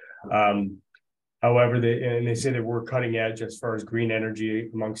sizes. However, they say that we're cutting edge as far as green energy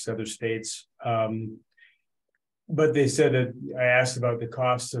amongst other states. But they said that, I asked about the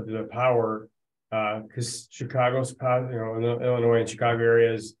cost of the power, because Chicago's power, Illinois and Chicago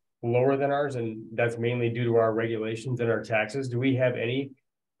area is lower than ours, and that's mainly due to our regulations and our taxes. Do we have any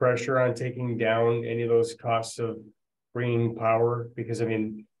pressure on taking down any of those costs of bringing power? Because I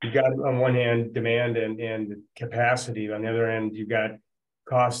mean, you've got on one hand demand and capacity, on the other hand you've got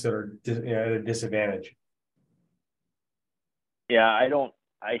costs that are at a disadvantage. Yeah,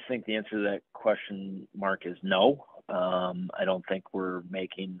 I think the answer to that question, Mark, is no. I don't think we're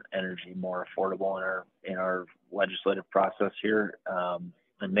making energy more affordable in our legislative process here.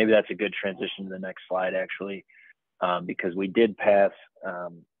 And maybe that's a good transition to the next slide, actually, because we did pass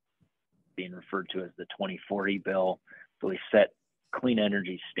being referred to as the 2040 bill. So we set clean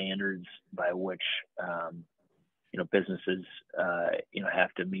energy standards by which businesses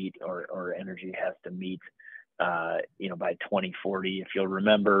have to meet, or energy has to meet by 2040. If you'll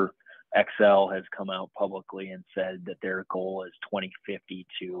remember, Xcel has come out publicly and said that their goal is 2050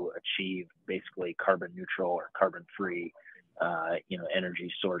 to achieve basically carbon neutral or carbon free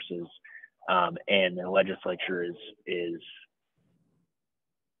energy sources, and the legislature is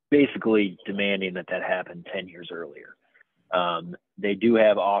basically demanding that happen 10 years earlier. They do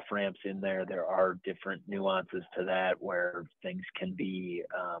have off ramps in there. There are different nuances to that, where things can be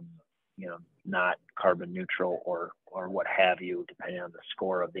not carbon neutral or what have you, depending on the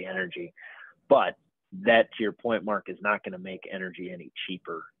score of the energy. But that, to your point, Mark, is not going to make energy any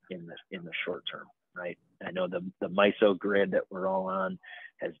cheaper in the short term, right? I know the MISO grid that we're all on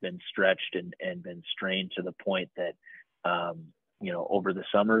has been stretched and been strained to the point that over the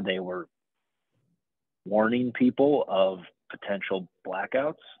summer they were warning people of potential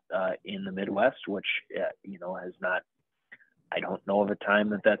blackouts in the Midwest, which has not. I don't know of a time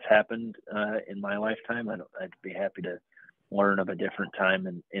that that's happened in my lifetime. I'd be happy to learn of a different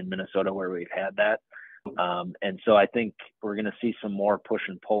time in Minnesota where we've had that. And so I think we're going to see some more push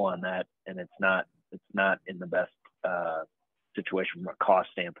and pull on that, and it's not in the best situation from a cost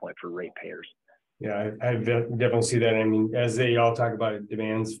standpoint for ratepayers. Yeah, I definitely see that. I mean, as they all talk about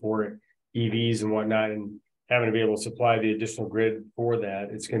demands for EVs and whatnot, and having to be able to supply the additional grid for that,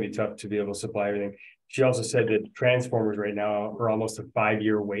 it's going to be tough to be able to supply everything. She also said that transformers right now are almost a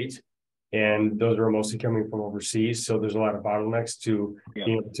 5-year wait, and those are mostly coming from overseas. So there's a lot of bottlenecks to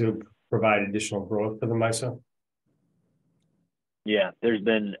being able to provide additional growth for the MISO. Yeah, there's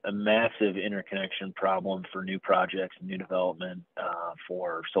been a massive interconnection problem for new projects and new development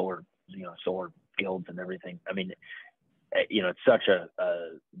for solar guilds and everything. I mean, it's such a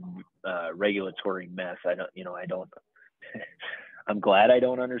regulatory mess. I'm glad I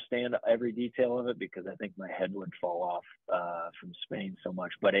don't understand every detail of it, because I think my head would fall off from Spain so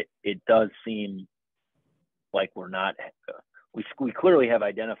much. But it does seem like we're not. We clearly have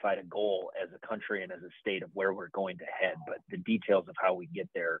identified a goal as a country and as a state of where we're going to head, but the details of how we get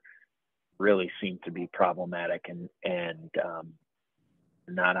there really seem to be problematic and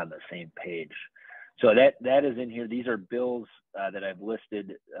not on the same page. So that is in here. These are bills that I've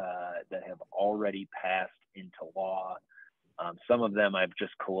listed that have already passed into law. Some of them I've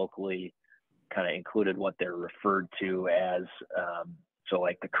just colloquially kind of included what they're referred to as. So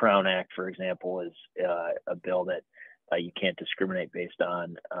like the Crown Act, for example, is a bill that you can't discriminate based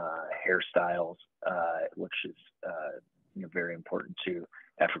on hairstyles, which is very important to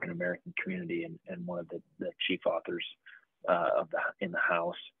African American community, and one of the chief authors in the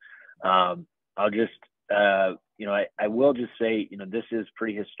House. I'll just I will just say this is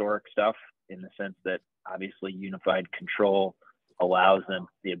pretty historic stuff, in the sense that obviously unified control allows them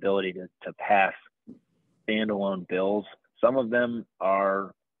the ability to pass standalone bills. Some of them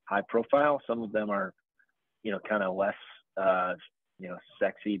are high profile, some of them are kind of less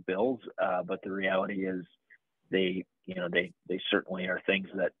sexy bills, but the reality is they certainly are things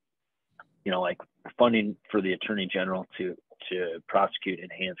that like funding for the Attorney General to prosecute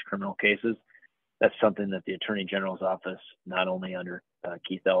enhanced criminal cases. That's something that the Attorney General's office, not only under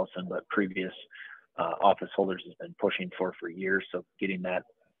Keith Ellison, but previous office holders, has been pushing for years. So getting that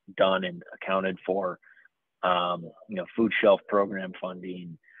done and accounted for, food shelf program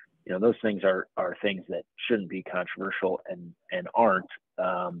funding, those things are things that shouldn't be controversial and aren't,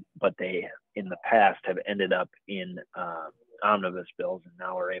 but they in the past have ended up in omnibus bills, and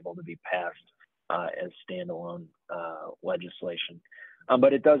now are able to be passed as standalone legislation.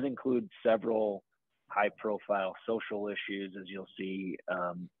 But it does include several high-profile social issues, as you'll see.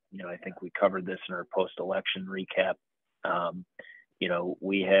 I think we covered this in our post-election recap.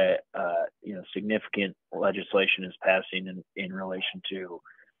 We had significant legislation is passing in relation to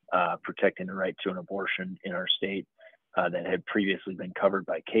protecting the right to an abortion in our state that had previously been covered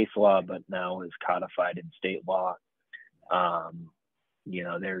by case law, but now is codified in state law.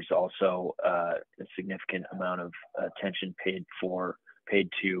 There's also a significant amount of attention paid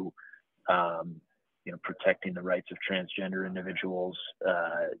to protecting the rights of transgender individuals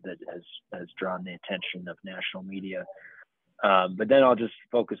that has drawn the attention of national media. But then I'll just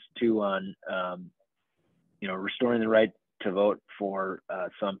focus too on restoring the right to vote for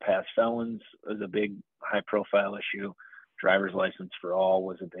some past felons was a big high-profile issue. Driver's license for all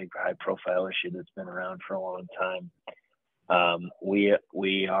was a big high-profile issue that's been around for a long time.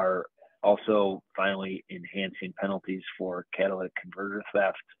 We are also finally enhancing penalties for catalytic converter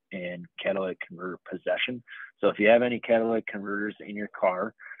theft and catalytic converter possession. So if you have any catalytic converters in your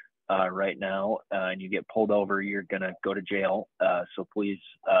car right now and you get pulled over, you're going to go to jail. So please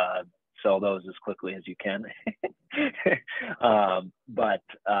sell those as quickly as you can. But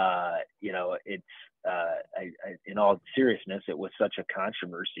it's in all seriousness, it was such a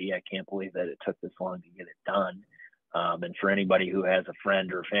controversy. I can't believe that it took this long to get it done. And for anybody who has a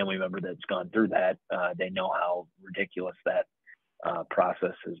friend or a family member that's gone through that, they know how ridiculous that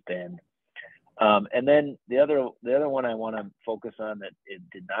process has been. And then the other one I want to focus on that it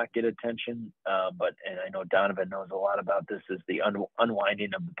did not get attention, and I know Donovan knows a lot about this, is the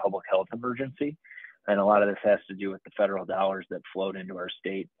unwinding of the public health emergency. And a lot of this has to do with the federal dollars that flowed into our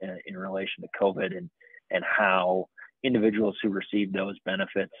state in relation to COVID, and how individuals who received those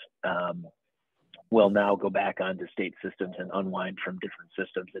benefits will now go back onto state systems and unwind from different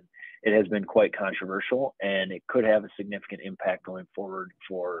systems. And it has been quite controversial, and it could have a significant impact going forward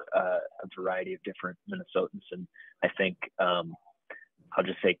for a variety of different Minnesotans. And I think I'll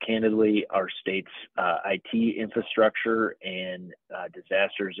just say candidly, our state's IT infrastructure and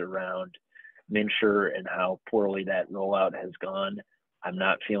disasters around MNsure and how poorly that rollout has gone, I'm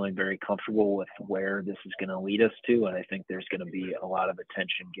not feeling very comfortable with where this is going to lead us to. And I think there's going to be a lot of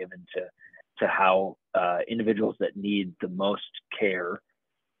attention given to how individuals that need the most care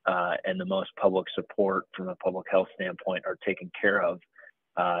and the most public support from a public health standpoint are taken care of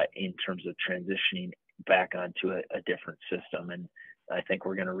in terms of transitioning back onto a different system. And I think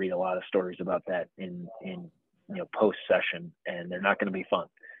we're going to read a lot of stories about that in post session, and they're not going to be fun.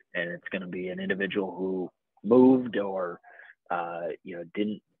 And it's going to be an individual who moved or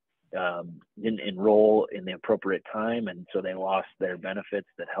didn't enroll in the appropriate time, and so they lost their benefits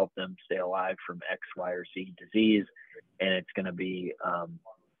that helped them stay alive from X, Y, or Z disease, and it's going to be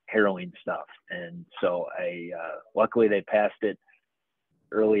harrowing stuff. And so luckily they passed it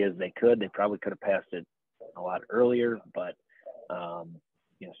early as they could. They probably could have passed it a lot earlier, but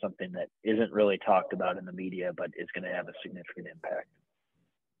something that isn't really talked about in the media, but is going to have a significant impact.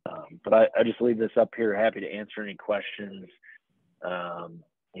 But I just leave this up here, happy to answer any questions.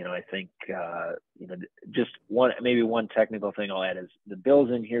 I think, just one technical thing I'll add is the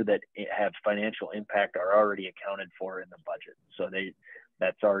bills in here that have financial impact are already accounted for in the budget. So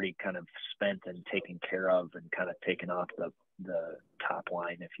that's already kind of spent and taken care of and kind of taken off the top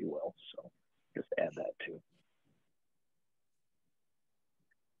line, if you will. So just add that too.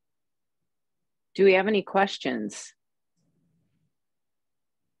 Do we have any questions?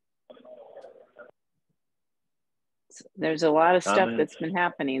 There's a lot of stuff that's been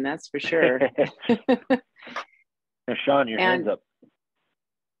happening, that's for sure. Now, Sean, your hand's up.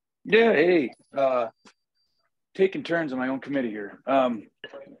 Yeah, hey, taking turns on my own committee here. I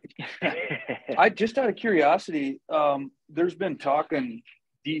just out of curiosity, there's been talk in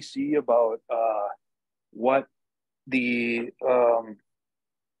DC about what the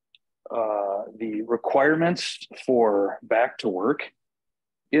requirements for back to work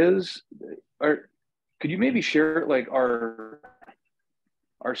is. Could you maybe share, like, our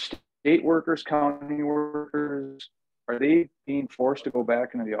state workers, county workers, are they being forced to go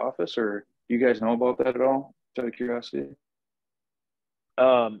back into the office, or do you guys know about that at all? Just out of curiosity.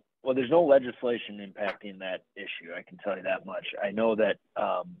 Well, there's no legislation impacting that issue. I can tell you that much. I know that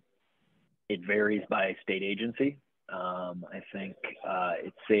it varies by state agency. I think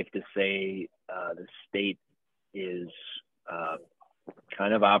it's safe to say the state is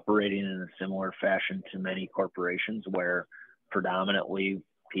kind of operating in a similar fashion to many corporations, where predominantly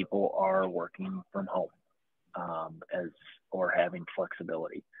people are working from home or having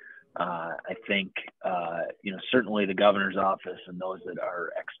flexibility. I think certainly the governor's office and those that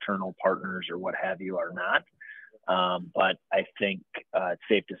are external partners or what have you are not. But I think it's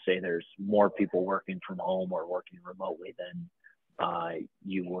safe to say there's more people working from home or working remotely than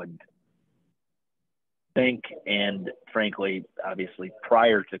you would think. And frankly, obviously,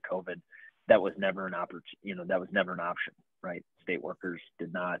 prior to COVID, that was never an option, right? State workers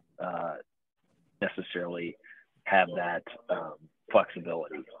did not necessarily have that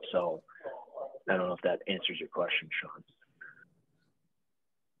flexibility. So I don't know if that answers your question, Sean.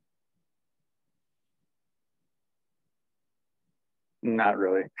 Not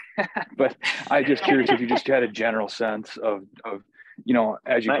really, but I just curious if you just had a general sense of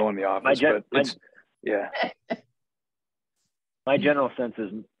as you go in the office. My general sense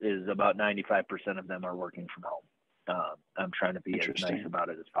is about 95% of them are working from home. I'm trying to be as nice about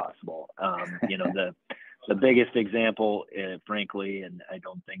it as possible. The biggest example, frankly, and I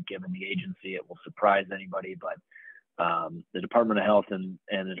don't think given the agency it will surprise anybody, but the Department of Health and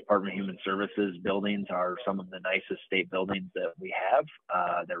the Department of Human Services buildings are some of the nicest state buildings that we have.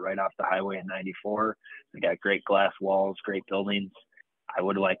 They're right off the highway in 94. They got great glass walls, great buildings. I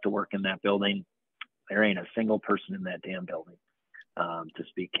would like to work in that building. There ain't a single person in that damn building, to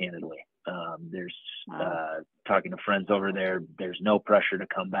speak candidly. There's talking to friends over there. There's no pressure to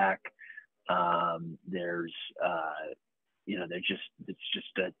come back. It's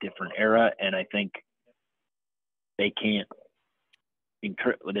just a different era, and I think they can't.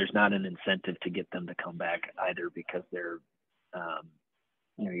 There's not an incentive to get them to come back either, because they're,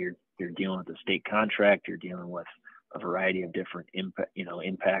 you're dealing with a state contract. You're dealing with a variety of different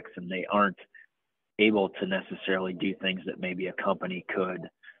impacts, and they aren't able to necessarily do things that maybe a company could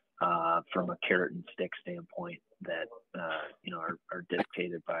from a carrot and stick standpoint that are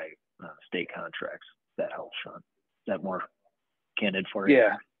dictated by state contracts. That helps, Sean. Is that more candid for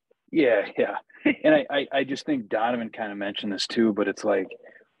you? Yeah. And I just think Donovan kind of mentioned this too, but it's like,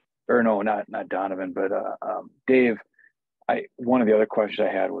 or no, not Donovan, but Dave. One of the other questions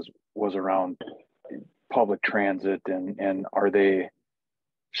I had was around public transit and are they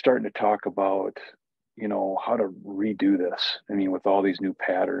starting to talk about, you know, how to redo this. I mean, with all these new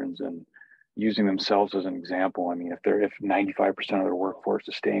patterns and using themselves as an example. I mean, if 95% of their workforce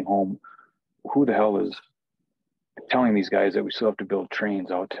is staying home, who the hell is telling these guys that we still have to build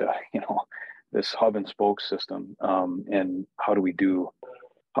trains out to, you know, this hub and spoke system? And how do we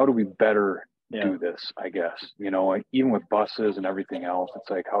better do this, I guess, you know, even with buses and everything else, it's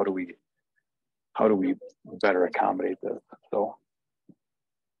like, how do we better accommodate this? So.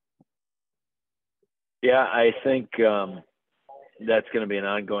 Yeah, I think that's going to be an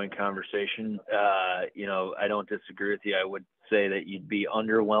ongoing conversation. You know, I don't disagree with you. I would say that you'd be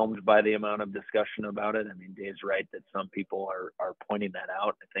underwhelmed by the amount of discussion about it. I mean, Dave's right that some people are pointing that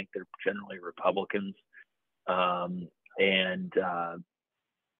out. I think they're generally Republicans.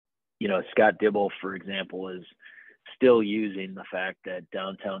 You know, Scott Dibble, for example, is still using the fact that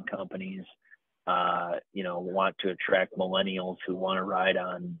downtown companies, you know, want to attract millennials who want to ride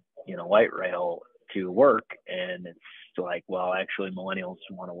on, you know, light rail to work. And it's like, well, actually millennials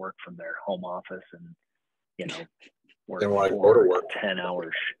want to work from their home office and, you know, work for 10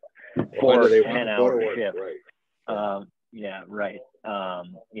 hours, for 10 hour shift. Right. Yeah. Right.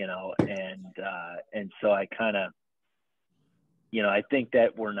 You know, and so I kind of, you know, I think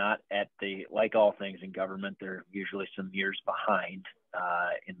that we're not at the, like all things in government, they're usually some years behind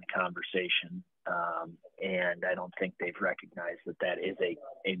in the conversation. And I don't think they've recognized that that is a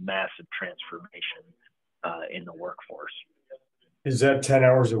massive transformation in the workforce. Is that 10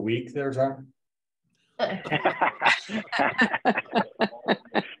 hours a week there, Tom?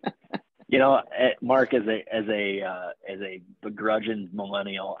 You know, Mark, as a begrudging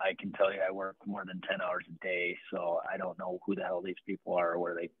millennial, I can tell you I work more than 10 hours a day. So I don't know who the hell these people are or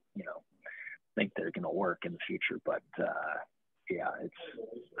where they, you know, think they're going to work in the future. But yeah, it's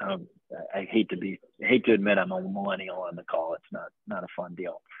I hate to admit I'm a millennial on the call. It's not a fun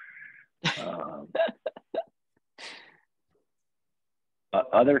deal.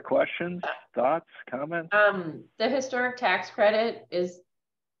 Other questions, thoughts, comments? The historic tax credit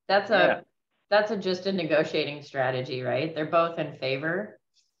that's just a negotiating strategy, right? They're both in favor.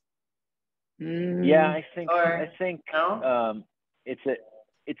 Yeah, I think no?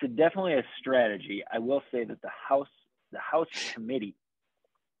 it's definitely a strategy. I will say that the House committee,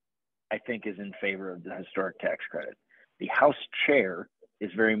 I think, is in favor of the historic tax credit. The House chair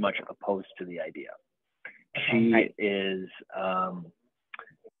is very much opposed to the idea. She is,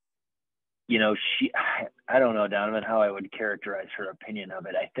 you know, I don't know, Donovan, how I would characterize her opinion of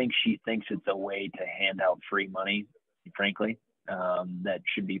it. I think she thinks it's a way to hand out free money, frankly, that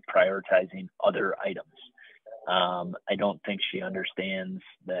should be prioritizing other items. I don't think she understands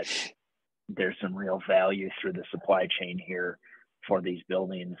that there's some real value through the supply chain here for these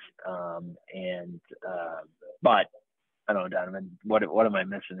buildings. But I don't know, Donovan, what am I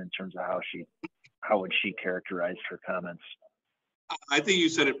missing in terms of how would she characterize her comments? I think you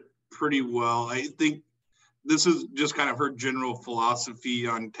said it pretty well. I think this is just kind of her general philosophy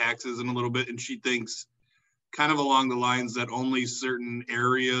on taxes in a little bit. And she thinks kind of along the lines that only certain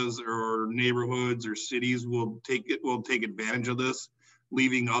areas or neighborhoods or cities will take advantage of this,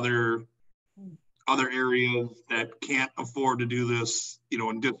 leaving other areas that can't afford to do this, you know,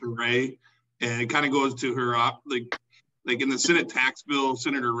 in disarray. And it kind of goes to her, like in the Senate tax bill,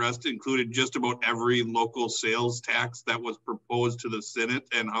 Senator Rest included just about every local sales tax that was proposed to the Senate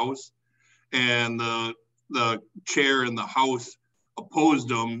and House. And the chair in the House opposed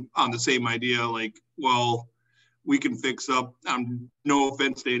them on the same idea, like, well, we can fix up, no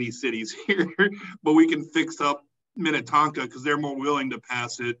offense to any cities here, but we can fix up Minnetonka because they're more willing to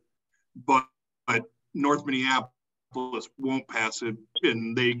pass it, but North Minneapolis won't pass it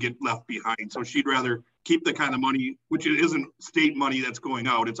and they get left behind. So she'd rather keep the kind of money, which it isn't state money that's going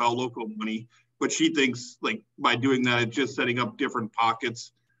out, it's all local money. But she thinks, like, by doing that, it's just setting up different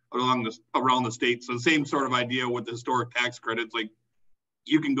pockets around the state. So the same sort of idea with the historic tax credits, like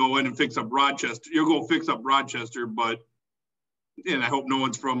you can go in and fix up Rochester. You'll go fix up Rochester, and I hope no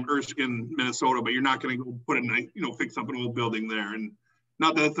one's from Erskine, Minnesota, but you're not going to go fix up an old building there. And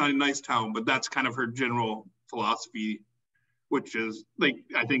not that it's not a nice town, but that's kind of her general philosophy, which is, like,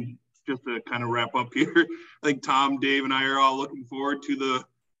 I think just to kind of wrap up here, I think Tom, Dave, and I are all looking forward to the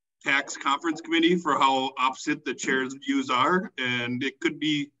tax conference committee for how opposite the chair's views are. And it could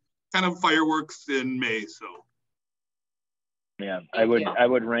be kind of fireworks in May. So. Yeah, I would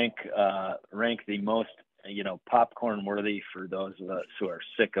rank the most, you know, popcorn worthy for those of us who are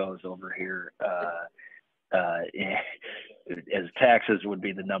sickos over here. As taxes would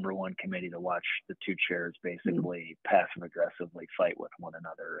be the number one committee to watch the two chairs basically passive aggressively fight with one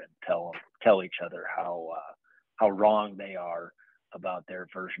another and tell each other how wrong they are about their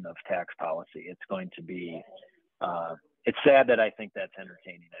version of tax policy. It's going to be, it's sad that I think that's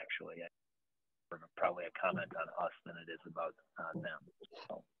entertaining, actually. Probably a comment on us than it is about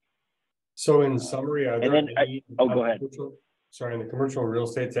them. So in summary, are there any, go ahead. Sorry, in the commercial real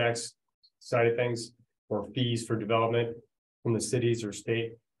estate tax side of things, or fees for development from the cities or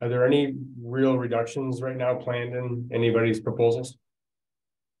state, are there any real reductions right now planned in anybody's proposals?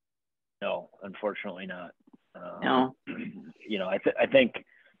 No, unfortunately not. No. You know, I think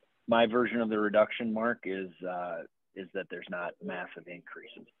my version of the reduction, Mark, is that there's not massive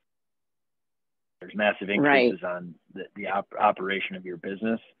increases. There's massive increases on the operation of your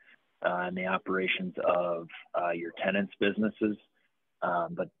business and the operations of your tenants' businesses,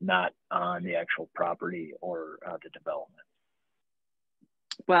 but not on the actual property or the development.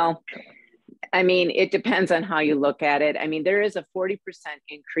 Well, I mean, it depends on how you look at it. I mean, there is a 40%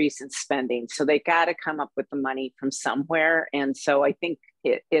 increase in spending, so they got to come up with the money from somewhere. And so I think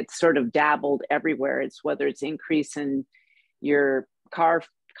it's sort of dabbled everywhere. It's whether it's increase in your car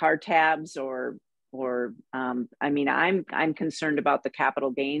tabs or I mean, I'm concerned about the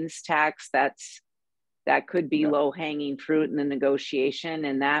capital gains tax. That could be low hanging fruit in the negotiation,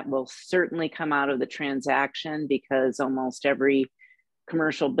 and that will certainly come out of the transaction because almost every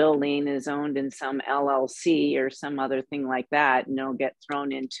commercial building is owned in some LLC or some other thing like that, and they'll get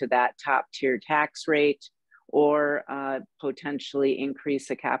thrown into that top tier tax rate or potentially increase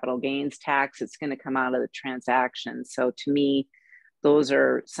the capital gains tax. It's going to come out of the transaction. So to me, those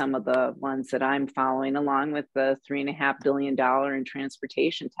are some of the ones that I'm following, along with the $3.5 billion in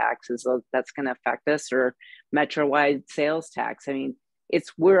transportation taxes that's going to affect us, or metro-wide sales tax. I mean,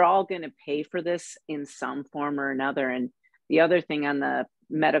 we're all going to pay for this in some form or another. And the other thing on the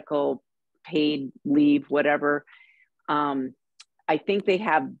medical paid leave, whatever, I think they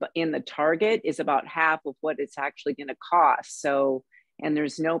have in the target is about half of what it's actually going to cost. So, and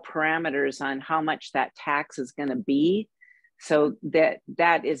there's no parameters on how much that tax is going to be. So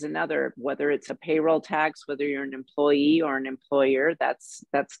that is another, whether it's a payroll tax, whether you're an employee or an employer, that's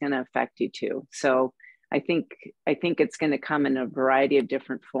going to affect you too. So I think it's going to come in a variety of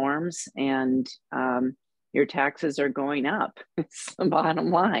different forms, and your taxes are going up. It's the bottom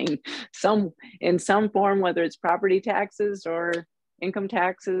line. In some form, whether it's property taxes or income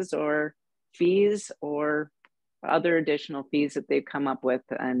taxes or fees or other additional fees that they've come up with,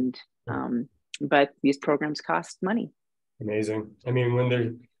 and but these programs cost money. Amazing. I mean, when they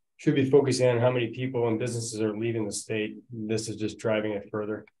should be focusing on how many people and businesses are leaving the state, this is just driving it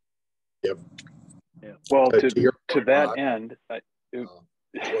further. Yep. Yeah. Well, to that end,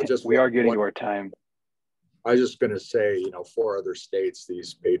 we are getting to our time. I was just going to say, you know, 4 other states,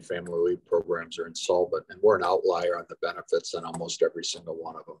 these paid family leave programs are insolvent, and we're an outlier on the benefits on almost every single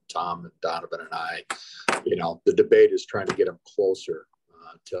one of them. Tom and Donovan and I, you know, the debate is trying to get them closer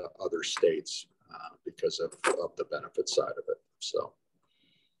to other states because of the benefit side of it. So,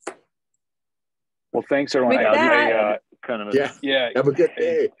 well, thanks everyone. Yeah. Have a good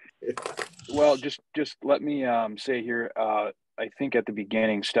day. Well, just let me say here. I think at the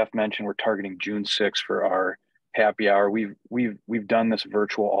beginning, Steph mentioned we're targeting June 6th for our happy hour. We've done this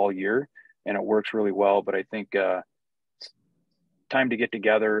virtual all year, and it works really well. But I think it's time to get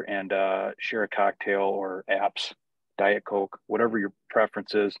together and share a cocktail or apps, Diet Coke, whatever your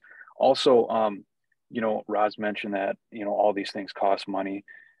preference is. Also, you know, Roz mentioned that, you know, all these things cost money.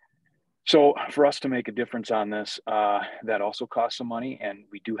 So for us to make a difference on this, that also costs some money, and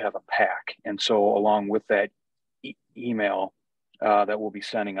we do have a PAC. And so along with that email that we'll be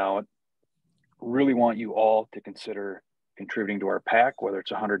sending out, really want you all to consider contributing to our PAC, whether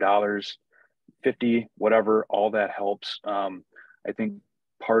it's $100, $50, whatever, all that helps. I think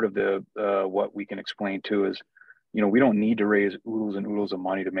part of the what we can explain too is, you know, we don't need to raise oodles and oodles of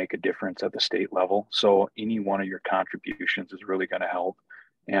money to make a difference at the state level. So any one of your contributions is really going to help.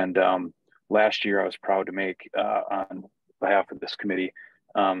 And last year I was proud to make on behalf of this committee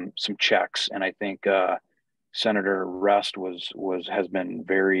some checks, and I think Senator Rest has been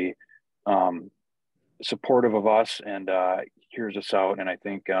very supportive of us and hears us out. And I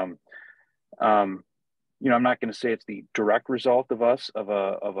think you know, I'm not going to say it's the direct result of us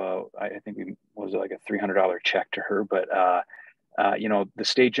I think we was like a $300 check to her, but you know, the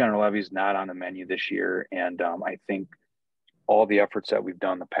state general levy is not on the menu this year, and I think all the efforts that we've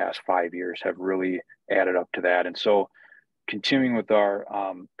done the past 5 years have really added up to that. And so continuing with our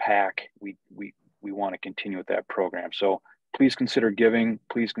PAC, we want to continue with that program. So please consider giving,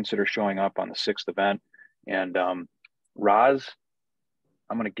 please consider showing up on the 6th event. And Roz,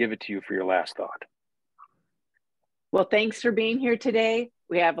 I'm going to give it to you for your last thought. Well, thanks for being here today.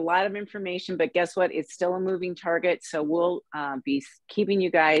 we have a lot of information, but guess what? It's still a moving target. So we'll be keeping you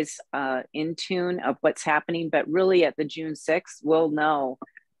guys in tune of what's happening. But really at the June 6th, we'll know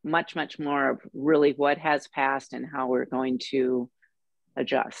much, much more of really what has passed and how we're going to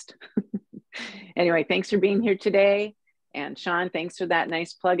adjust. Anyway, thanks for being here today. And Sean, thanks for that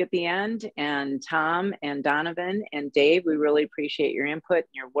nice plug at the end. And Tom and Donovan and Dave, we really appreciate your input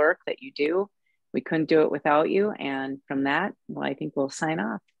and your work that you do. We couldn't do it without you. And from that, well, I think we'll sign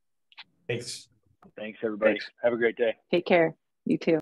off. Thanks. Thanks, everybody. Thanks. Have a great day. Take care. You too.